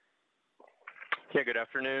 Yeah, good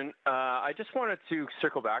afternoon. I just wanted to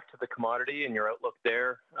circle back to the commodity and your outlook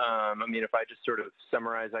there. I mean, if I just sort of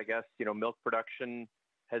summarize, I guess, milk production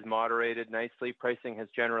has moderated nicely. Pricing has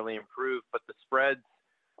generally improved, but the spreads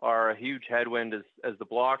are a huge headwind as the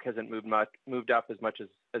block hasn't moved up as much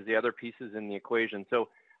as the other pieces in the equation. So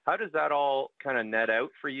how does that all kind of net out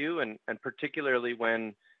for you? And particularly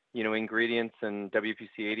when, ingredients and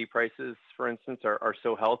WPC 80 prices, for instance, are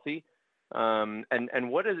so healthy? And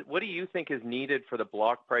what do you think is needed for the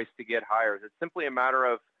block price to get higher? Is it simply a matter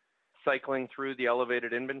of cycling through the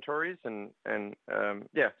elevated inventories? And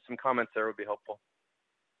some comments there would be helpful.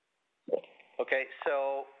 Okay,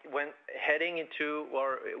 so when heading into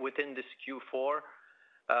or within this Q4,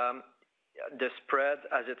 the spread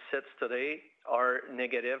as it sits today are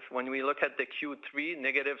negative. When we look at the Q3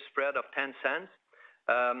 negative spread of 10 cents,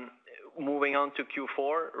 moving on to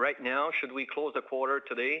Q4, right now, should we close the quarter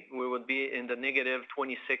today, we would be in the negative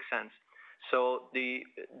 26 cents. So the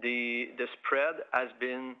spread has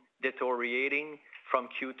been deteriorating from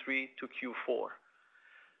Q3 to Q4.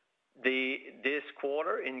 This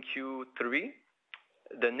quarter in Q3,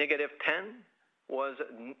 the negative 10 was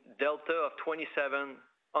delta of 27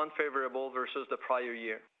 unfavorable versus the prior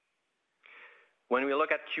year. When we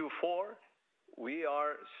look at Q4, we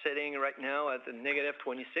are sitting right now at the negative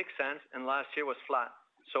 26 cents, and last year was flat.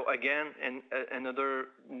 So again, another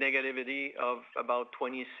negativity of about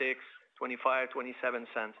 26, 25, 27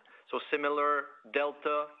 cents. So similar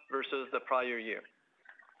delta versus the prior year.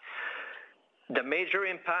 The major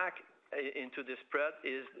impact into this spread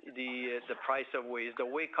is the price of whey, the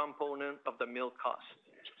whey component of the milk cost.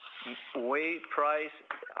 Whey price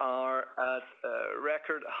are at a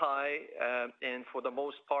record high, and for the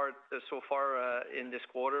most part, so far in this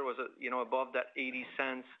quarter was above that 80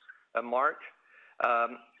 cents mark.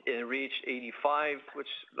 It reached 85, which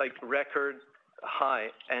like record high,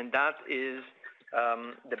 and that is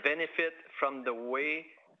the benefit from the whey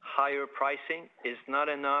higher pricing is not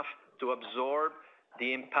enough to absorb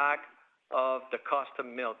the impact of the cost of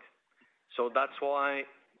milk. So that's why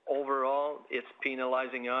overall it's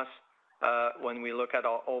penalizing us when we look at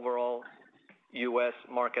our overall U.S.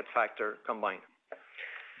 market factor combined.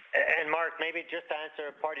 And Mark, maybe just to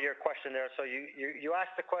answer part of your question there. So you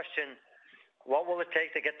asked the question, what will it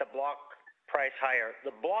take to get the block price higher?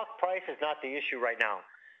 The block price is not the issue right now.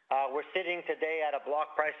 We're sitting today at a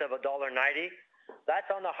block price of $1.90. That's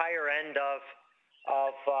on the higher end of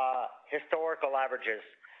historical averages.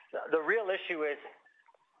 The real issue is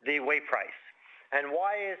the whey price. And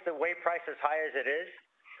why is the whey price as high as it is?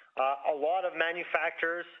 A lot of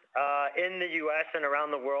manufacturers in the U.S. and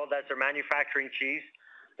around the world, as they're manufacturing cheese,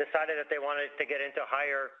 decided that they wanted to get into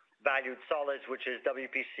higher valued solids, which is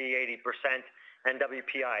WPC 80% and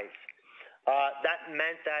WPIs. That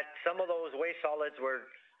meant that some of those whey solids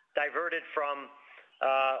were diverted from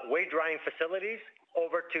whey drying facilities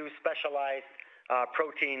over to specialized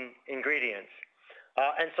protein ingredients.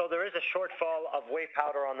 And so there is a shortfall of whey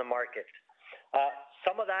powder on the market.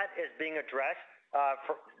 Some of that is being addressed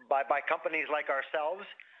by companies like ourselves,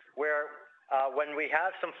 where when we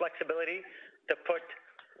have some flexibility to put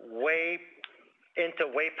whey into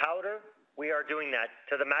whey powder, we are doing that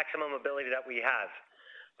to the maximum ability that we have.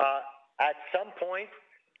 At some point,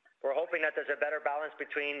 we're hoping that there's a better balance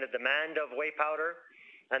between the demand of whey powder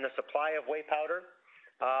and the supply of whey powder.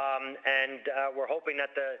 And we're hoping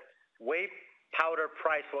that the whey powder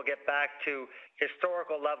price will get back to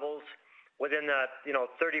historical levels within the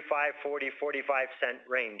 35, 40, 45 cent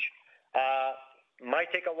range. Might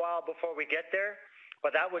take a while before we get there,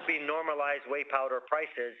 but that would be normalized whey powder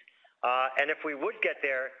prices. And if we would get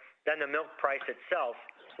there, then the milk price itself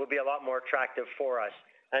will be a lot more attractive for us.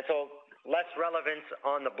 And so less relevance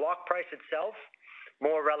on the block price itself,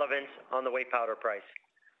 more relevance on the whey powder price.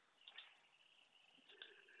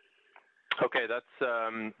 Okay,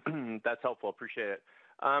 that's helpful. Appreciate it.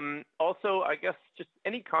 Also, I guess just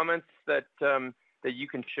any comments that that you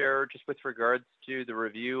can share just with regards to the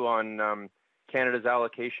review on Canada's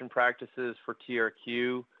allocation practices for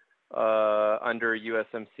TRQ under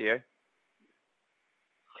USMCA?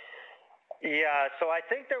 Yeah, so I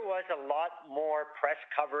think there was a lot more press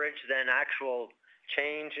coverage than actual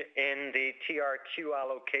change in the TRQ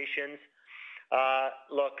allocations.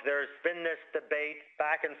 Look, there's been this debate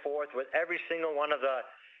back and forth with every single one of the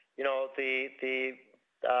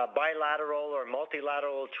bilateral or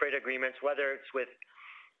multilateral trade agreements, whether it's with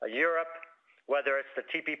Europe, whether it's the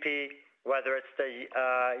TPP, whether it's the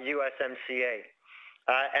USMCA,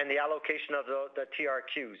 and the allocation of the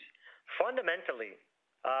TRQs. Fundamentally,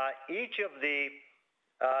 each of the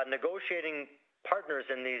negotiating partners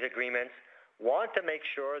in these agreements want to make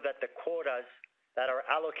sure that the quotas that are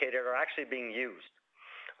allocated are actually being used.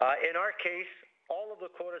 In our case, all of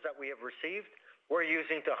the quotas that we have received, we're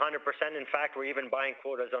using to 100%. In fact, we're even buying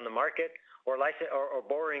quotas on the market or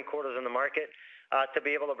borrowing quotas on the market to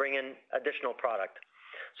be able to bring in additional product.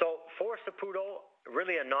 So for Saputo,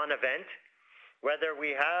 really a non-event. Whether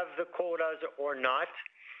we have the quotas or not,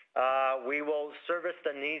 we will service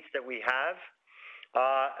the needs that we have.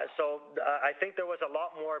 So I think there was a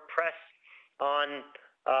lot more press on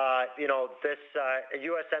this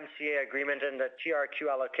USMCA agreement and the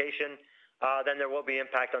TRQ allocation than there will be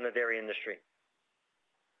impact on the dairy industry.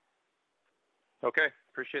 Okay,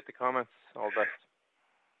 appreciate the comments. All the best.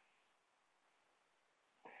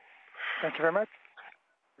 Thank you very much.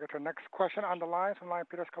 We get our next question on the line from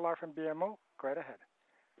Peter Sklar from BMO. Go right ahead.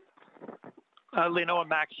 Lino and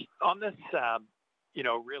Max, on this,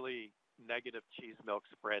 really negative cheese milk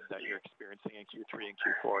spread that you're experiencing in Q3 and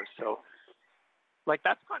Q4. So,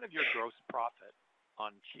 that's kind of your gross profit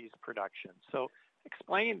on cheese production. So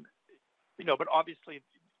explain, but obviously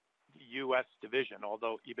the U.S. division,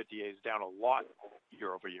 although EBITDA is down a lot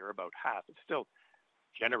year over year, about half, it still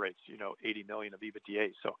generates, 80 million of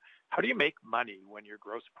EBITDA. So how do you make money when your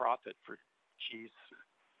gross profit for cheese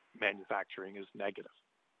manufacturing is negative?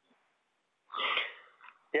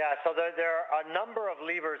 Yeah, so there are a number of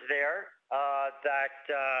levers there that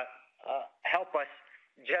help us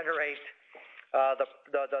generate the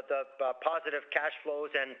positive cash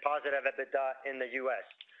flows and positive EBITDA in the U.S.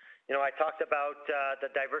 I talked about the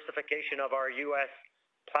diversification of our U.S.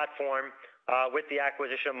 platform with the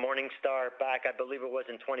acquisition of Morningstar back, I believe it was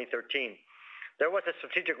in 2013. There was a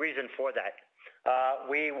strategic reason for that.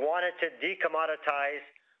 We wanted to decommoditize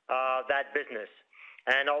that business.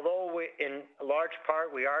 And although in large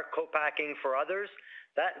part we are co-packing for others,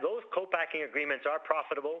 those co-packing agreements are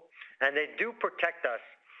profitable and they do protect us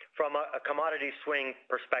from a commodity swing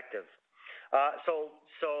perspective.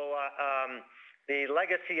 The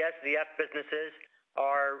legacy SDF businesses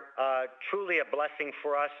are truly a blessing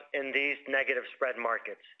for us in these negative spread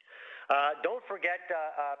markets. Don't forget,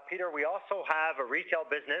 Peter, we also have a retail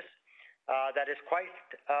business that is quite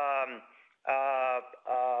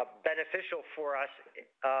beneficial for us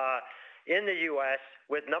in the U.S.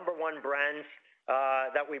 with number one brands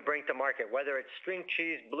that we bring to market, whether it's string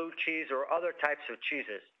cheese, blue cheese, or other types of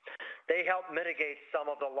cheeses. They help mitigate some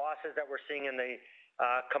of the losses that we're seeing in the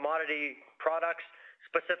commodity products,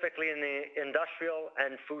 specifically in the industrial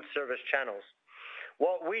and food service channels.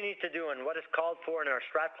 What we need to do and what is called for in our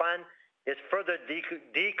strat plan is further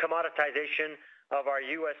decommoditization of our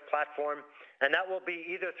U.S. platform, and that will be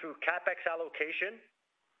either through CapEx allocation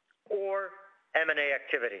or M&A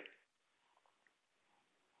activity.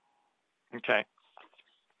 Okay.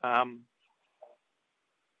 The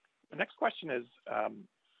next question is,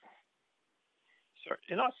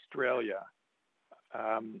 in Australia,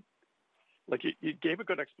 you gave a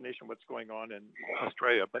good explanation of what's going on in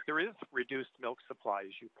Australia, but there is reduced milk supply,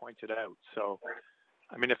 as you pointed out. So,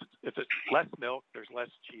 I mean, if it's less milk, there's less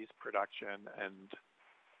cheese production, and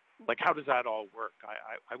how does that all work?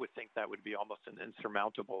 I would think that would be almost an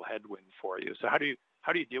insurmountable headwind for you. So how do you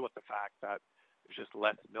deal with the fact that there's just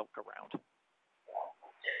less milk around?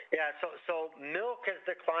 Yeah, so milk has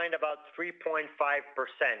declined about 3.5%.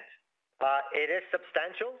 It is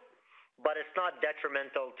substantial, but it's not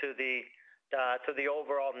detrimental to the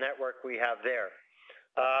overall network we have there.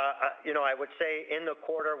 I would say in the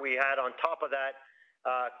quarter we had on top of that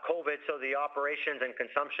COVID, so the operations and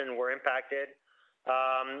consumption were impacted,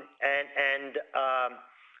 and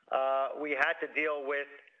we had to deal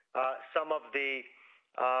with some of the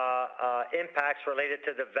impacts related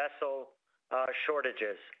to the vessel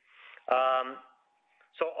shortages.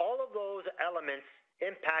 So all of those elements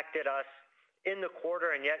impacted us in the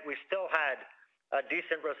quarter, and yet we still had a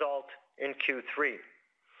decent result in Q3.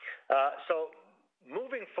 So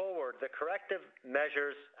moving forward, the corrective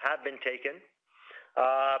measures have been taken.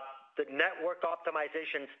 The network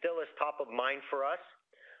optimization still is top of mind for us,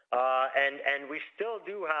 and we still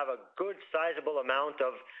do have a good sizable amount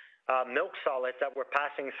of milk solids that we're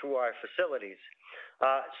passing through our facilities.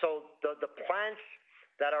 So the plants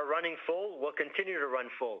that are running full will continue to run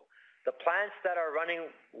full. The plants that are running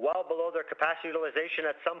well below their capacity utilization,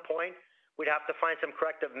 at some point, we'd have to find some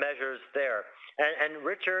corrective measures there. And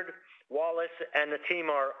Richard Wallace and the team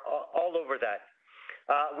are all over that.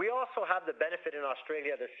 We also have the benefit in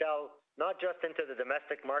Australia to sell not just into the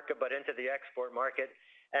domestic market, but into the export market.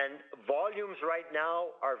 And volumes right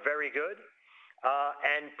now are very good,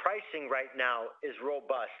 and pricing right now is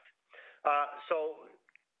robust. So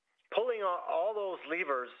pulling all those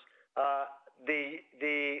levers,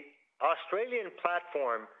 the Australian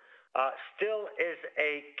platform still is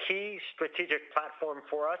a key strategic platform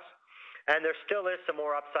for us, and there still is some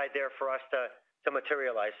more upside there for us to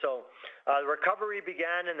materialize. So the recovery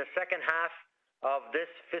began in the second half of this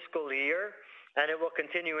fiscal year, and it will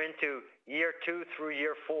continue into year 2 through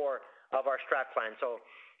year 4 of our strat plan. So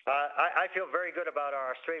I feel very good about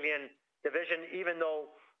our Australian division, even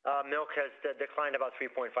though milk has declined about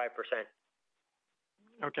 3.5%.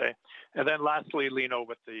 Okay. And then lastly, Lino,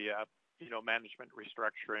 with the management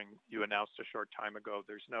restructuring you announced a short time ago,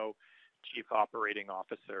 there's no chief operating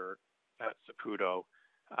officer at Saputo.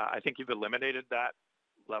 I think you've eliminated that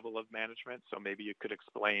level of management, so maybe you could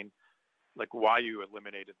explain why you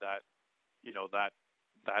eliminated that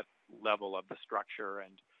level of the structure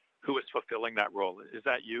and who is fulfilling that role. Is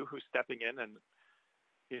that you who's stepping in and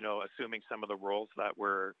assuming some of the roles that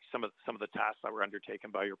were some of the tasks that were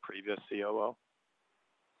undertaken by your previous COO?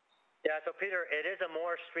 Yeah, so Peter, it is a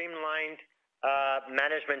more streamlined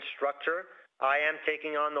management structure. I am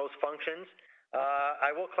taking on those functions.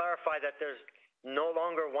 I will clarify that there's no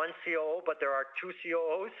longer one COO, but there are 2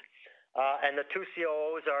 COOs, and the 2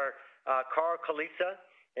 COOs are Carl Kaliza,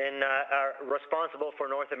 responsible for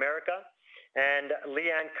North America, and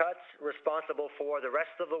Leanne Cutts, responsible for the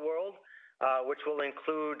rest of the world, which will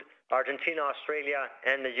include Argentina, Australia,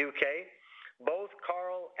 and the UK. Both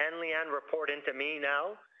Carl and Leanne report into me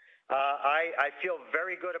now. I feel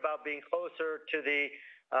very good about being closer to the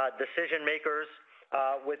decision makers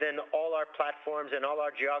within all our platforms and all our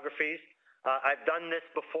geographies. I've done this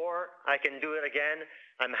before. I can do it again.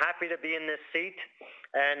 I'm happy to be in this seat,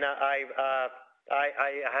 and I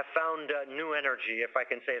have found new energy, if I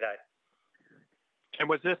can say that. And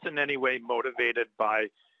was this in any way motivated by,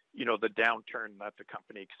 the downturn that the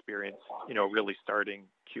company experienced, really starting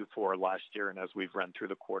Q4 last year and as we've run through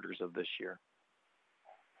the quarters of this year?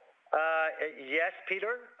 Yes,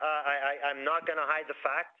 Peter. I'm not going to hide the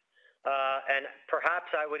fact. And perhaps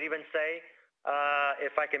I would even say,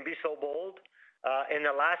 if I can be so bold, in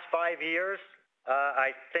the last 5 years,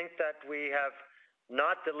 I think that we have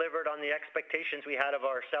not delivered on the expectations we had of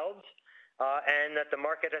ourselves, and that the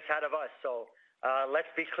market has had of us. So let's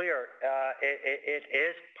be clear. It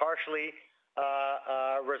is partially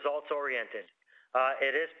results-oriented.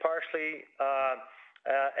 It is partially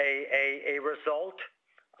a result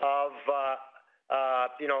of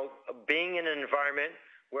being in an environment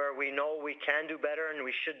where we know we can do better and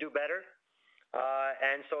we should do better.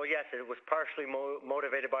 And so, yes, it was partially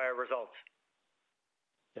motivated by our results.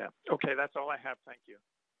 Yeah. Okay, that's all I have. Thank you.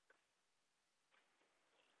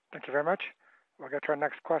 Thank you very much. We'll get to our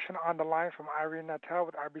next question on the line from Irene Nattel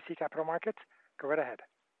with RBC Capital Markets. Go right ahead.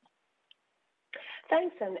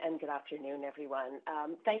 Thanks, and good afternoon, everyone.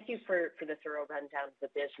 Thank you for the thorough rundown of the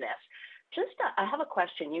business. I have a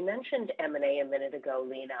question. You mentioned M&A a minute ago,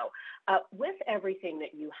 Lino. With everything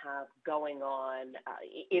that you have going on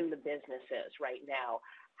in the businesses right now,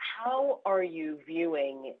 how are you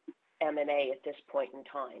viewing M&A at this point in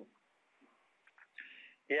time?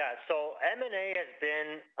 Yeah, so M&A has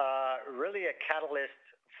been really a catalyst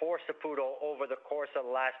for Saputo over the course of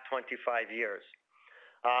the last 25 years.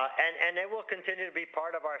 And it will continue to be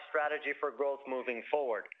part of our strategy for growth moving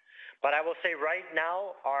forward. But I will say right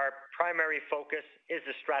now, our primary focus is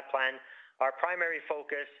the strat plan. Our primary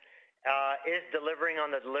focus is delivering on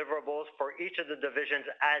the deliverables for each of the divisions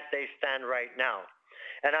as they stand right now.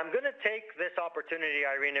 And I'm going to take this opportunity,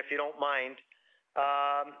 Irene, if you don't mind,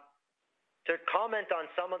 to comment on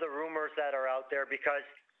some of the rumors that are out there, because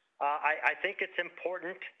I think it's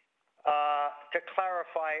important to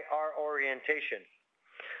clarify our orientation.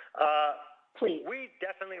 Please. We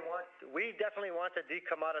definitely want to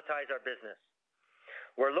decommoditize our business.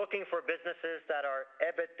 We're looking for businesses that are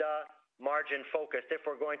EBITDA margin focused if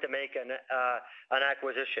we're going to make an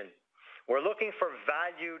acquisition. We're looking for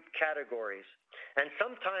valued categories. And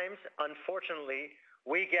sometimes, unfortunately,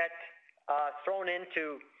 we get thrown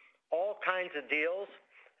into all kinds of deals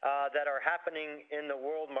that are happening in the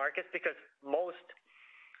world markets because most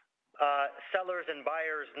sellers and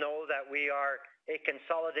buyers know that we are a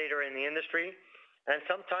consolidator in the industry. And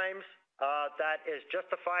sometimes that is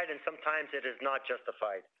justified and sometimes it is not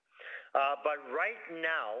justified. But right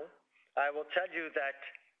now, I will tell you that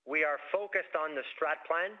we are focused on the strat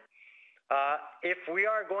plan. If we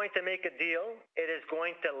are going to make a deal, it is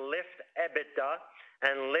going to lift EBITDA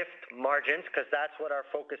and lift margins because that's what our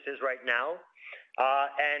focus is right now.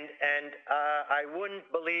 I wouldn't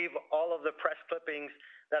believe all of the press clippings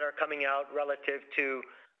that are coming out relative to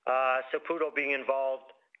Saputo being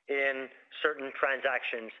involved in certain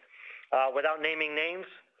transactions. Without naming names,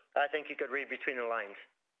 I think you could read between the lines.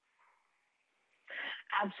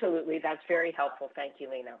 Absolutely. That's very helpful. Thank you,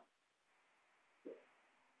 Lino.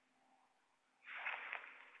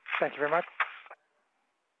 Thank you very much.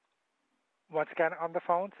 Once again, on the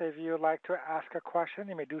phone, so if you would like to ask a question,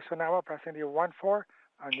 you may do so now by pressing the 1-4 on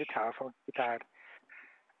your telephone keypad.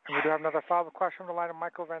 And we do have another follow-up question on the line of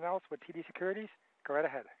Michael Van Aelst with TD Securities. Go right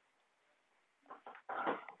ahead.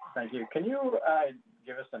 Thank you. Can you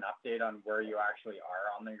give us an update on where you actually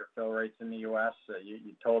are on your fill rates in the U.S.?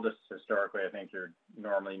 You told us historically, I think you're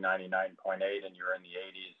normally 99.8 and you're in the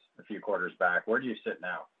 80s a few quarters back. Where do you sit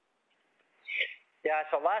now? Yeah,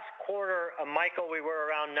 so last quarter, Michael, we were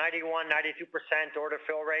around 91, 92% order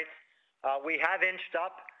fill rates. We have inched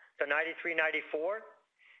up to 93, 94.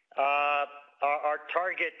 Our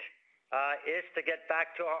target is to get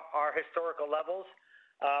back to our historical levels.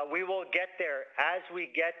 We will get there as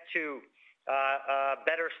we get to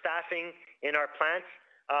better staffing in our plants.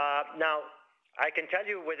 Now, I can tell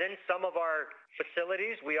you within some of our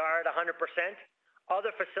facilities, we are at 100%.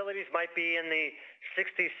 Other facilities might be in the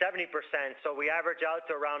 60, 70%. So we average out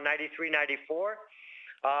to around 93,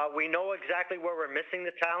 94. We know exactly where we're missing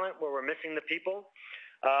the talent, where we're missing the people.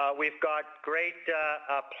 We've got great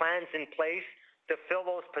plans in place to fill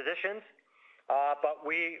those positions. But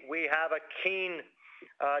we have a keen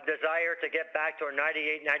desire to get back to our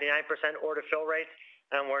 98, 99% order fill rates,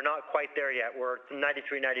 and we're not quite there yet. We're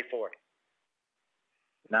 93, 94.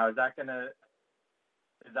 Now, is that going to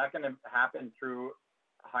happen through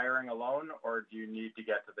hiring alone, or do you need to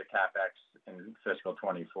get to the CapEx in fiscal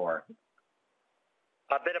 24? A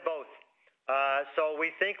bit of both. So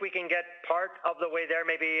we think we can get part of the way there,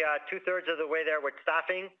 maybe two-thirds of the way there with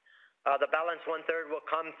staffing. The balance one-third will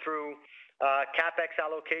come through CapEx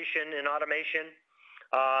allocation and automation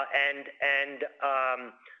and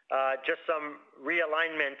just some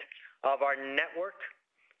realignment of our network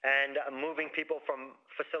and moving people from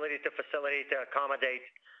facility to facility to accommodate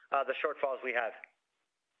the shortfalls we have.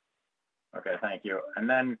 Okay, thank you. And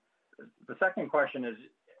then the second question is,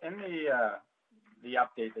 in the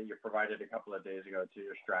update that you provided a couple of days ago to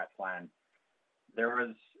your strat plan,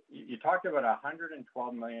 you talked about a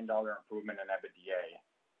 $112 million improvement in EBITDA,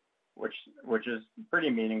 which is pretty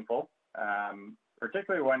meaningful,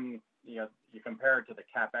 particularly when you compare it to the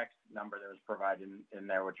CapEx number that was provided in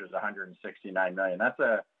there, which was $169 million.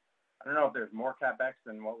 I don't know if there's more CapEx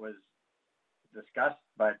than what was discussed,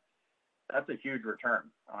 but that's a huge return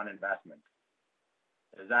on investment.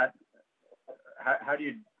 How do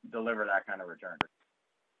you deliver that kind of return?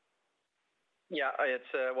 Yeah,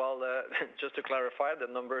 just to clarify, the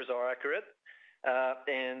numbers are accurate.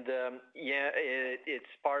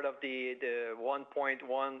 It's part of the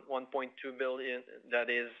 1.2 billion that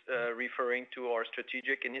is referring to our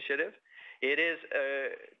strategic initiative. It is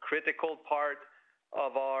a critical part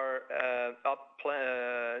of our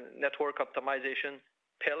network optimization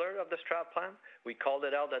pillar of the strat plan. We called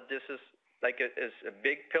it out that this is is a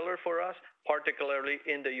big pillar for us, particularly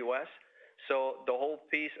in the U.S. So the whole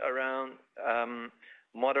piece around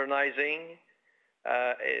modernizing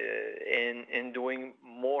and doing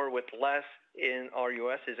more with less in our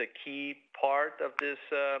U.S. is a key part of this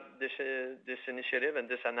initiative and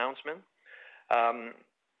this announcement.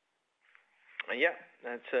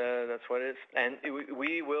 That's what it is. And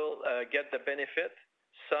we will get the benefit,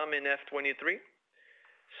 some in F23,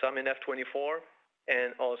 some in F24,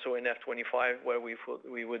 and also in F25, where we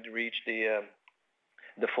would reach the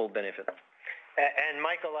full benefit. And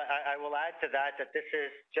Michael, I will add to that this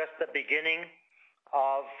is just the beginning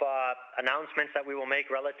of announcements that we will make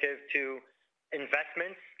relative to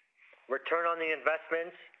investments, return on the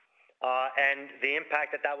investments, and the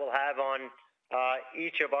impact that will have on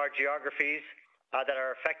each of our geographies that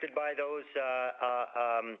are affected by those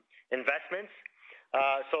investments.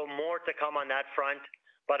 So more to come on that front.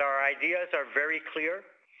 But our ideas are very clear.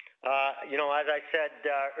 As I said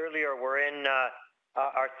earlier, we're in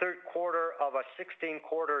our third quarter of a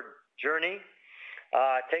 16-quarter journey,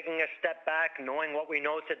 taking a step back, knowing what we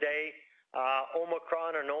know today,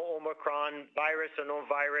 Omicron or no Omicron, virus or no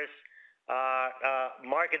virus,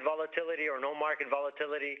 market volatility or no market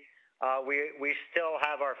volatility. We still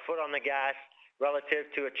have our foot on the gas relative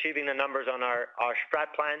to achieving the numbers on our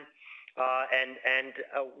strat plan, and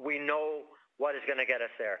we know what is going to get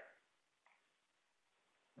us there.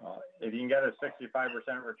 Well, if you can get a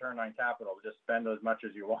 65% return on capital, just spend as much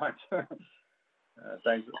as you want.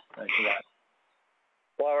 Thanks a lot.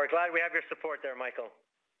 Well, we're glad we have your support there, Michael.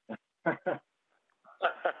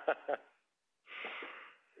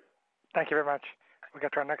 Thank you very much. We'll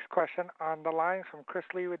get to our next question on the line from Chris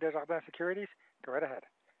Lee with Desjardins Securities. Go right ahead.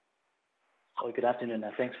 Oh, good afternoon.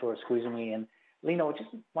 Thanks for squeezing me in. Lino, just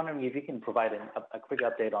wondering if you can provide a quick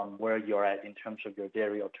update on where you're at in terms of your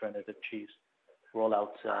dairy alternative cheese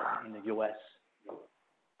rollout in the U.S.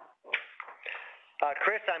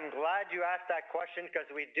 Chris, I'm glad you asked that question because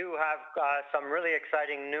we do have some really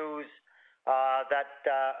exciting news that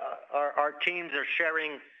our teams are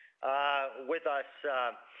sharing with us.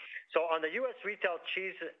 So on the U.S. retail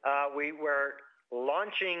cheese, we were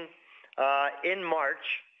launching in March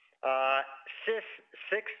 6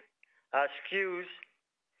 SKUs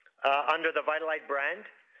under the Vitalite brand,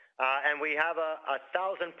 and we have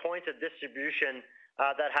 1,000 points of distribution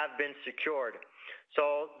that have been secured.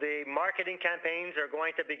 So the marketing campaigns are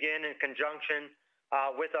going to begin in conjunction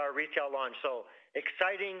with our retail launch. So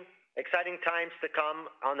exciting times to come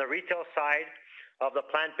on the retail side of the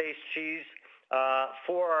plant-based cheese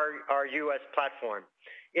for our U.S. platform.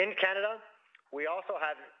 In Canada, we also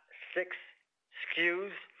have 6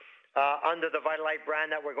 SKUs under the Vitalite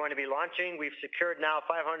brand that we're going to be launching. We've secured now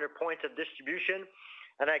 500 points of distribution,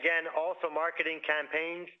 and again, also marketing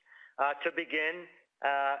campaigns to begin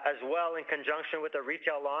as well in conjunction with the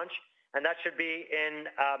retail launch, and that should be in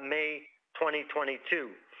May 2022.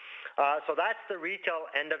 So that's the retail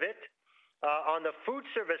end of it. On the food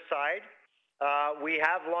service side, we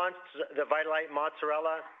have launched the Vitalite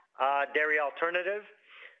Mozzarella dairy alternative.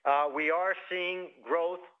 We are seeing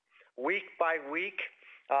growth week by week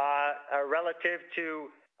relative to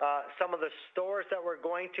some of the stores that we're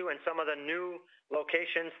going to and some of the new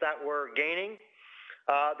locations that we're gaining.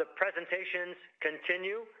 The presentations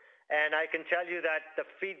continue, and I can tell you that the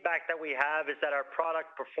feedback that we have is that our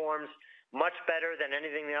product performs much better than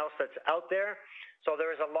anything else that's out there. So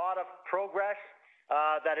there is a lot of progress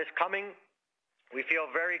that is coming. We feel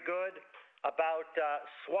very good about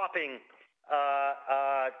swapping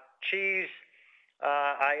cheese,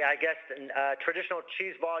 traditional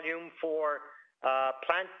cheese volume for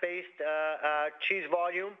plant-based cheese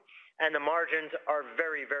volume, and the margins are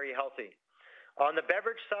very, very healthy. On the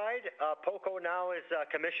beverage side, Poco now is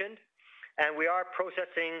commissioned, and we are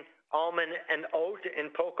processing almond and oat in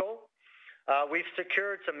Poco. We've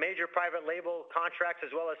secured some major private label contracts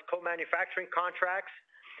as well as co-manufacturing contracts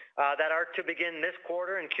that are to begin this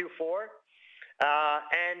quarter in Q4.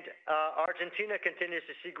 And Argentina continues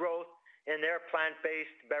to see growth in their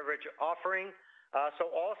plant-based beverage offering. So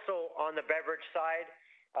also on the beverage side,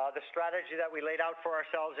 the strategy that we laid out for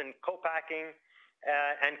ourselves in co-packing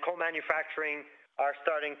and co-manufacturing are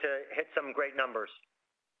starting to hit some great numbers.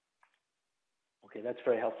 Okay, that's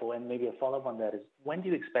very helpful. And maybe a follow-up on that is, when do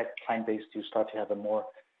you expect plant-based to start to have a more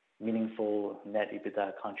meaningful net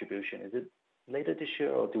EBITDA contribution? Is it later this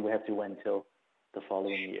year, or do we have to wait until the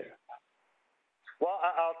following year? Well,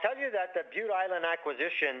 I'll tell you that the Bute Island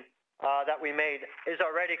acquisition that we made is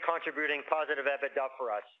already contributing positive EBITDA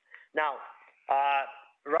for us. Now,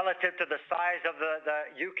 relative to the size of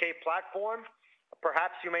the UK platform,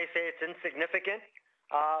 perhaps you may say it's insignificant,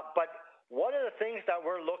 but one of the things that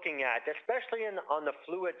we're looking at, especially on the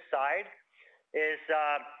fluid side, is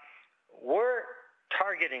we're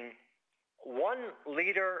targeting 1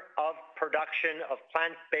 liter of production of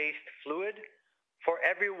plant-based fluid for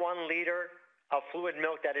every 1 liter of fluid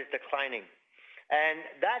milk that is declining. And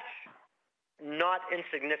that's not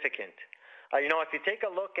insignificant. If you take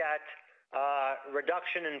a look at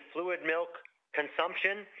reduction in fluid milk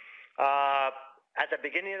consumption at the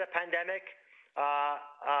beginning of the pandemic,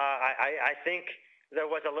 I think there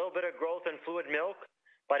was a little bit of growth in fluid milk,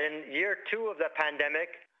 but in year 2 of the pandemic,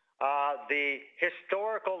 the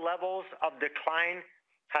historical levels of decline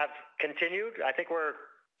have continued. I think we're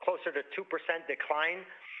closer to 2% decline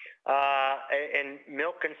in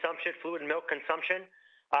milk consumption, fluid milk consumption.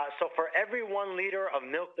 So for every 1 liter of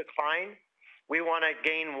milk decline, we want to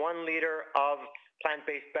gain 1 liter of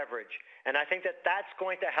plant-based beverage. And I think that that's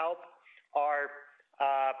going to help our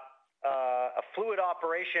fluid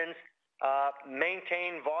operations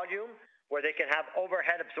maintain volume where they can have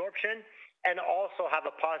overhead absorption and also have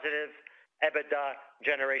a positive EBITDA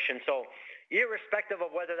generation. So irrespective of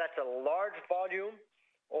whether that's a large volume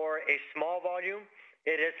or a small volume,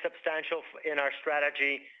 it is substantial in our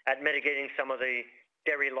strategy at mitigating some of the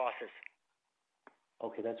dairy losses.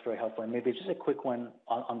 Okay, that's very helpful. And maybe just a quick one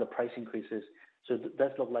on the price increases. So it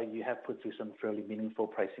does look like you have put through some fairly meaningful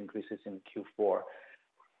price increases in Q4.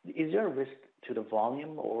 Is there a risk to the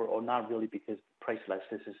volume or not really, because price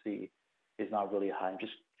elasticity is not really high? I'm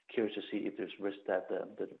just curious to see if there's risk that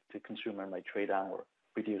the consumer might trade down or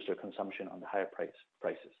reduce their consumption on the higher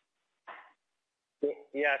prices.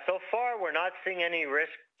 Yeah, so far we're not seeing any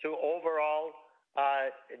risk to overall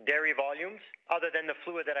dairy volumes other than the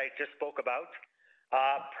fluid that I just spoke about.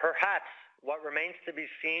 Perhaps what remains to be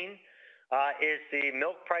seen is the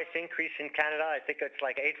milk price increase in Canada. I think it's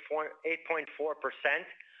like 8.4%.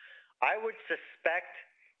 I would suspect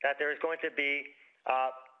that there's going to be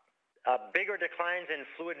bigger declines in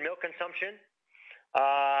fluid milk consumption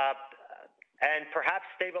and perhaps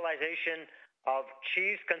stabilization of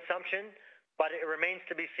cheese consumption, but it remains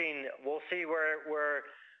to be seen. We'll see where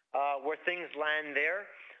things land there.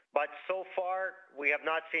 But so far, we have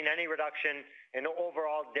not seen any reduction in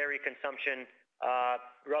overall dairy consumption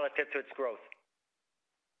relative to its growth.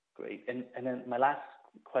 Great. And then my last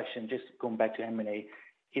question, just going back to M&A,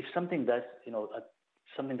 if something that's,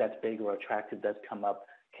 something that's big or attractive does come up,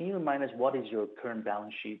 can you remind us what is your current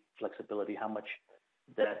balance sheet flexibility? How much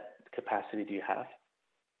debt capacity do you have?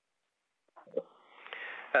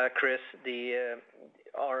 Chris,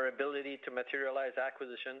 our ability to materialize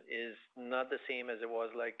acquisition is not the same as it was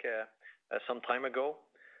some time ago.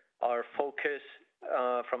 Our focus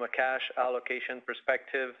from a cash allocation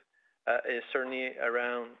perspective is certainly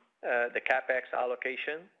around the CapEx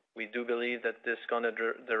allocation. We do believe that this is going to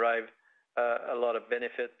derive a lot of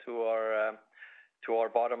benefit to our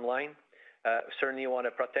bottom line. Certainly want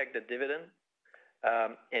to protect the dividend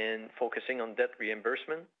and focusing on debt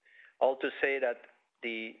reimbursement. All to say that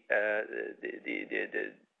the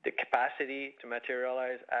capacity to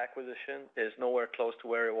materialize acquisition is nowhere close to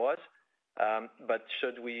where it was. But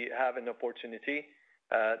should we have an opportunity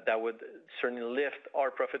that would certainly lift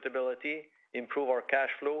our profitability, improve our cash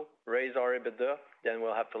flow, raise our EBITDA, then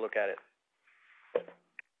we'll have to look at it.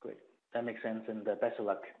 Great. That makes sense, and best of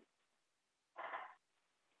luck.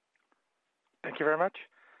 Thank you very much.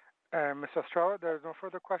 Mr. Estrella, there's no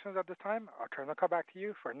further questions at this time. I'll turn the call back to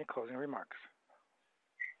you for any closing remarks.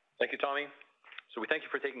 Thank you, Tommy. So we thank you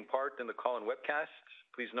for taking part in the call and webcast.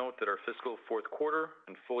 Please note that our fiscal fourth quarter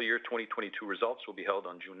and full year 2022 results will be held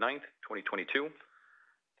on June 9th, 2022.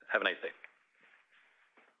 Have a nice day.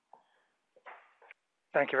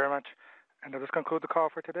 Thank you very much. And that does conclude the call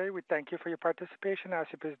for today. We thank you for your participation.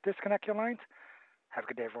 As you please disconnect your lines. Have a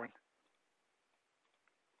good day, everyone.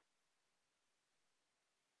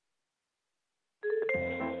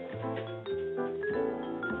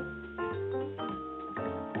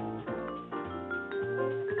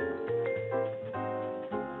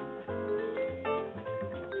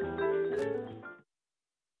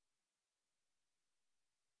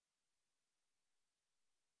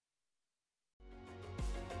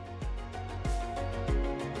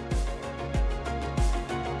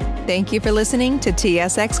 Thank you for listening to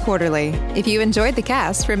TSX Quarterly. If you enjoyed the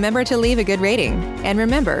cast, remember to leave a good rating. And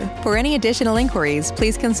remember, for any additional inquiries,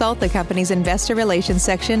 please consult the company's investor relations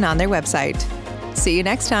section on their website. See you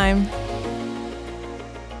next time.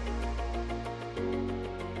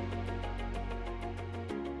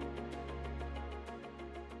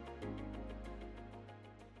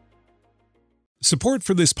 Support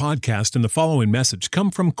for this podcast and the following message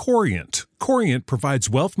come from Corient. Corient provides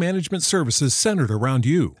wealth management services centered around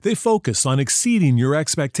you. They focus on exceeding your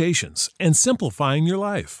expectations and simplifying your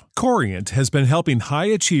life. Corient has been helping high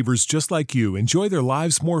achievers just like you enjoy their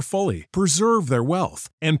lives more fully, preserve their wealth,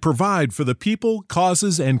 and provide for the people,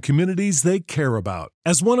 causes, and communities they care about.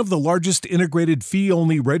 As one of the largest integrated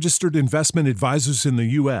fee-only registered investment advisors in the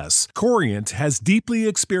U.S., Corient has deeply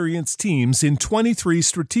experienced teams in 23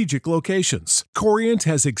 strategic locations. Corient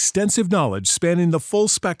has extensive knowledge spanning the full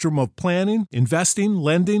spectrum of planning, investing,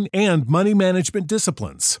 lending, and money management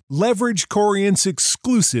disciplines. Leverage Corient's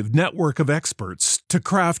exclusive network of experts to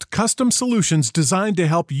craft custom solutions designed to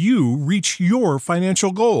help you reach your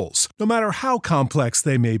financial goals, no matter how complex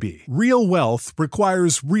they may be. Real wealth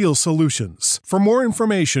requires real solutions. For more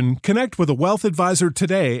information, connect with a wealth advisor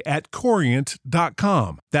today at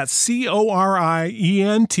Corient.com. That's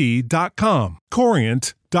Corient.com.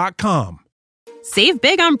 Corient.com. Save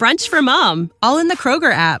big on brunch for mom, all in the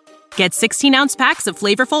Kroger app. Get 16-ounce packs of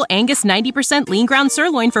flavorful Angus 90% lean ground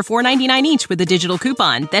sirloin for $4.99 each with a digital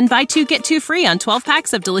coupon. Then buy 2, get 2 free on 12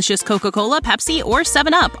 packs of delicious Coca-Cola, Pepsi, or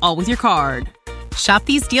 7-Up, all with your card. Shop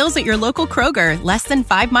these deals at your local Kroger, less than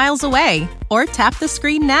 5 miles away. Or tap the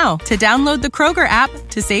screen now to download the Kroger app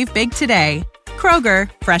to save big today. Kroger,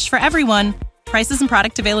 fresh for everyone. Prices and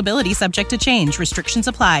product availability subject to change. Restrictions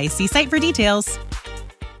apply. See site for details.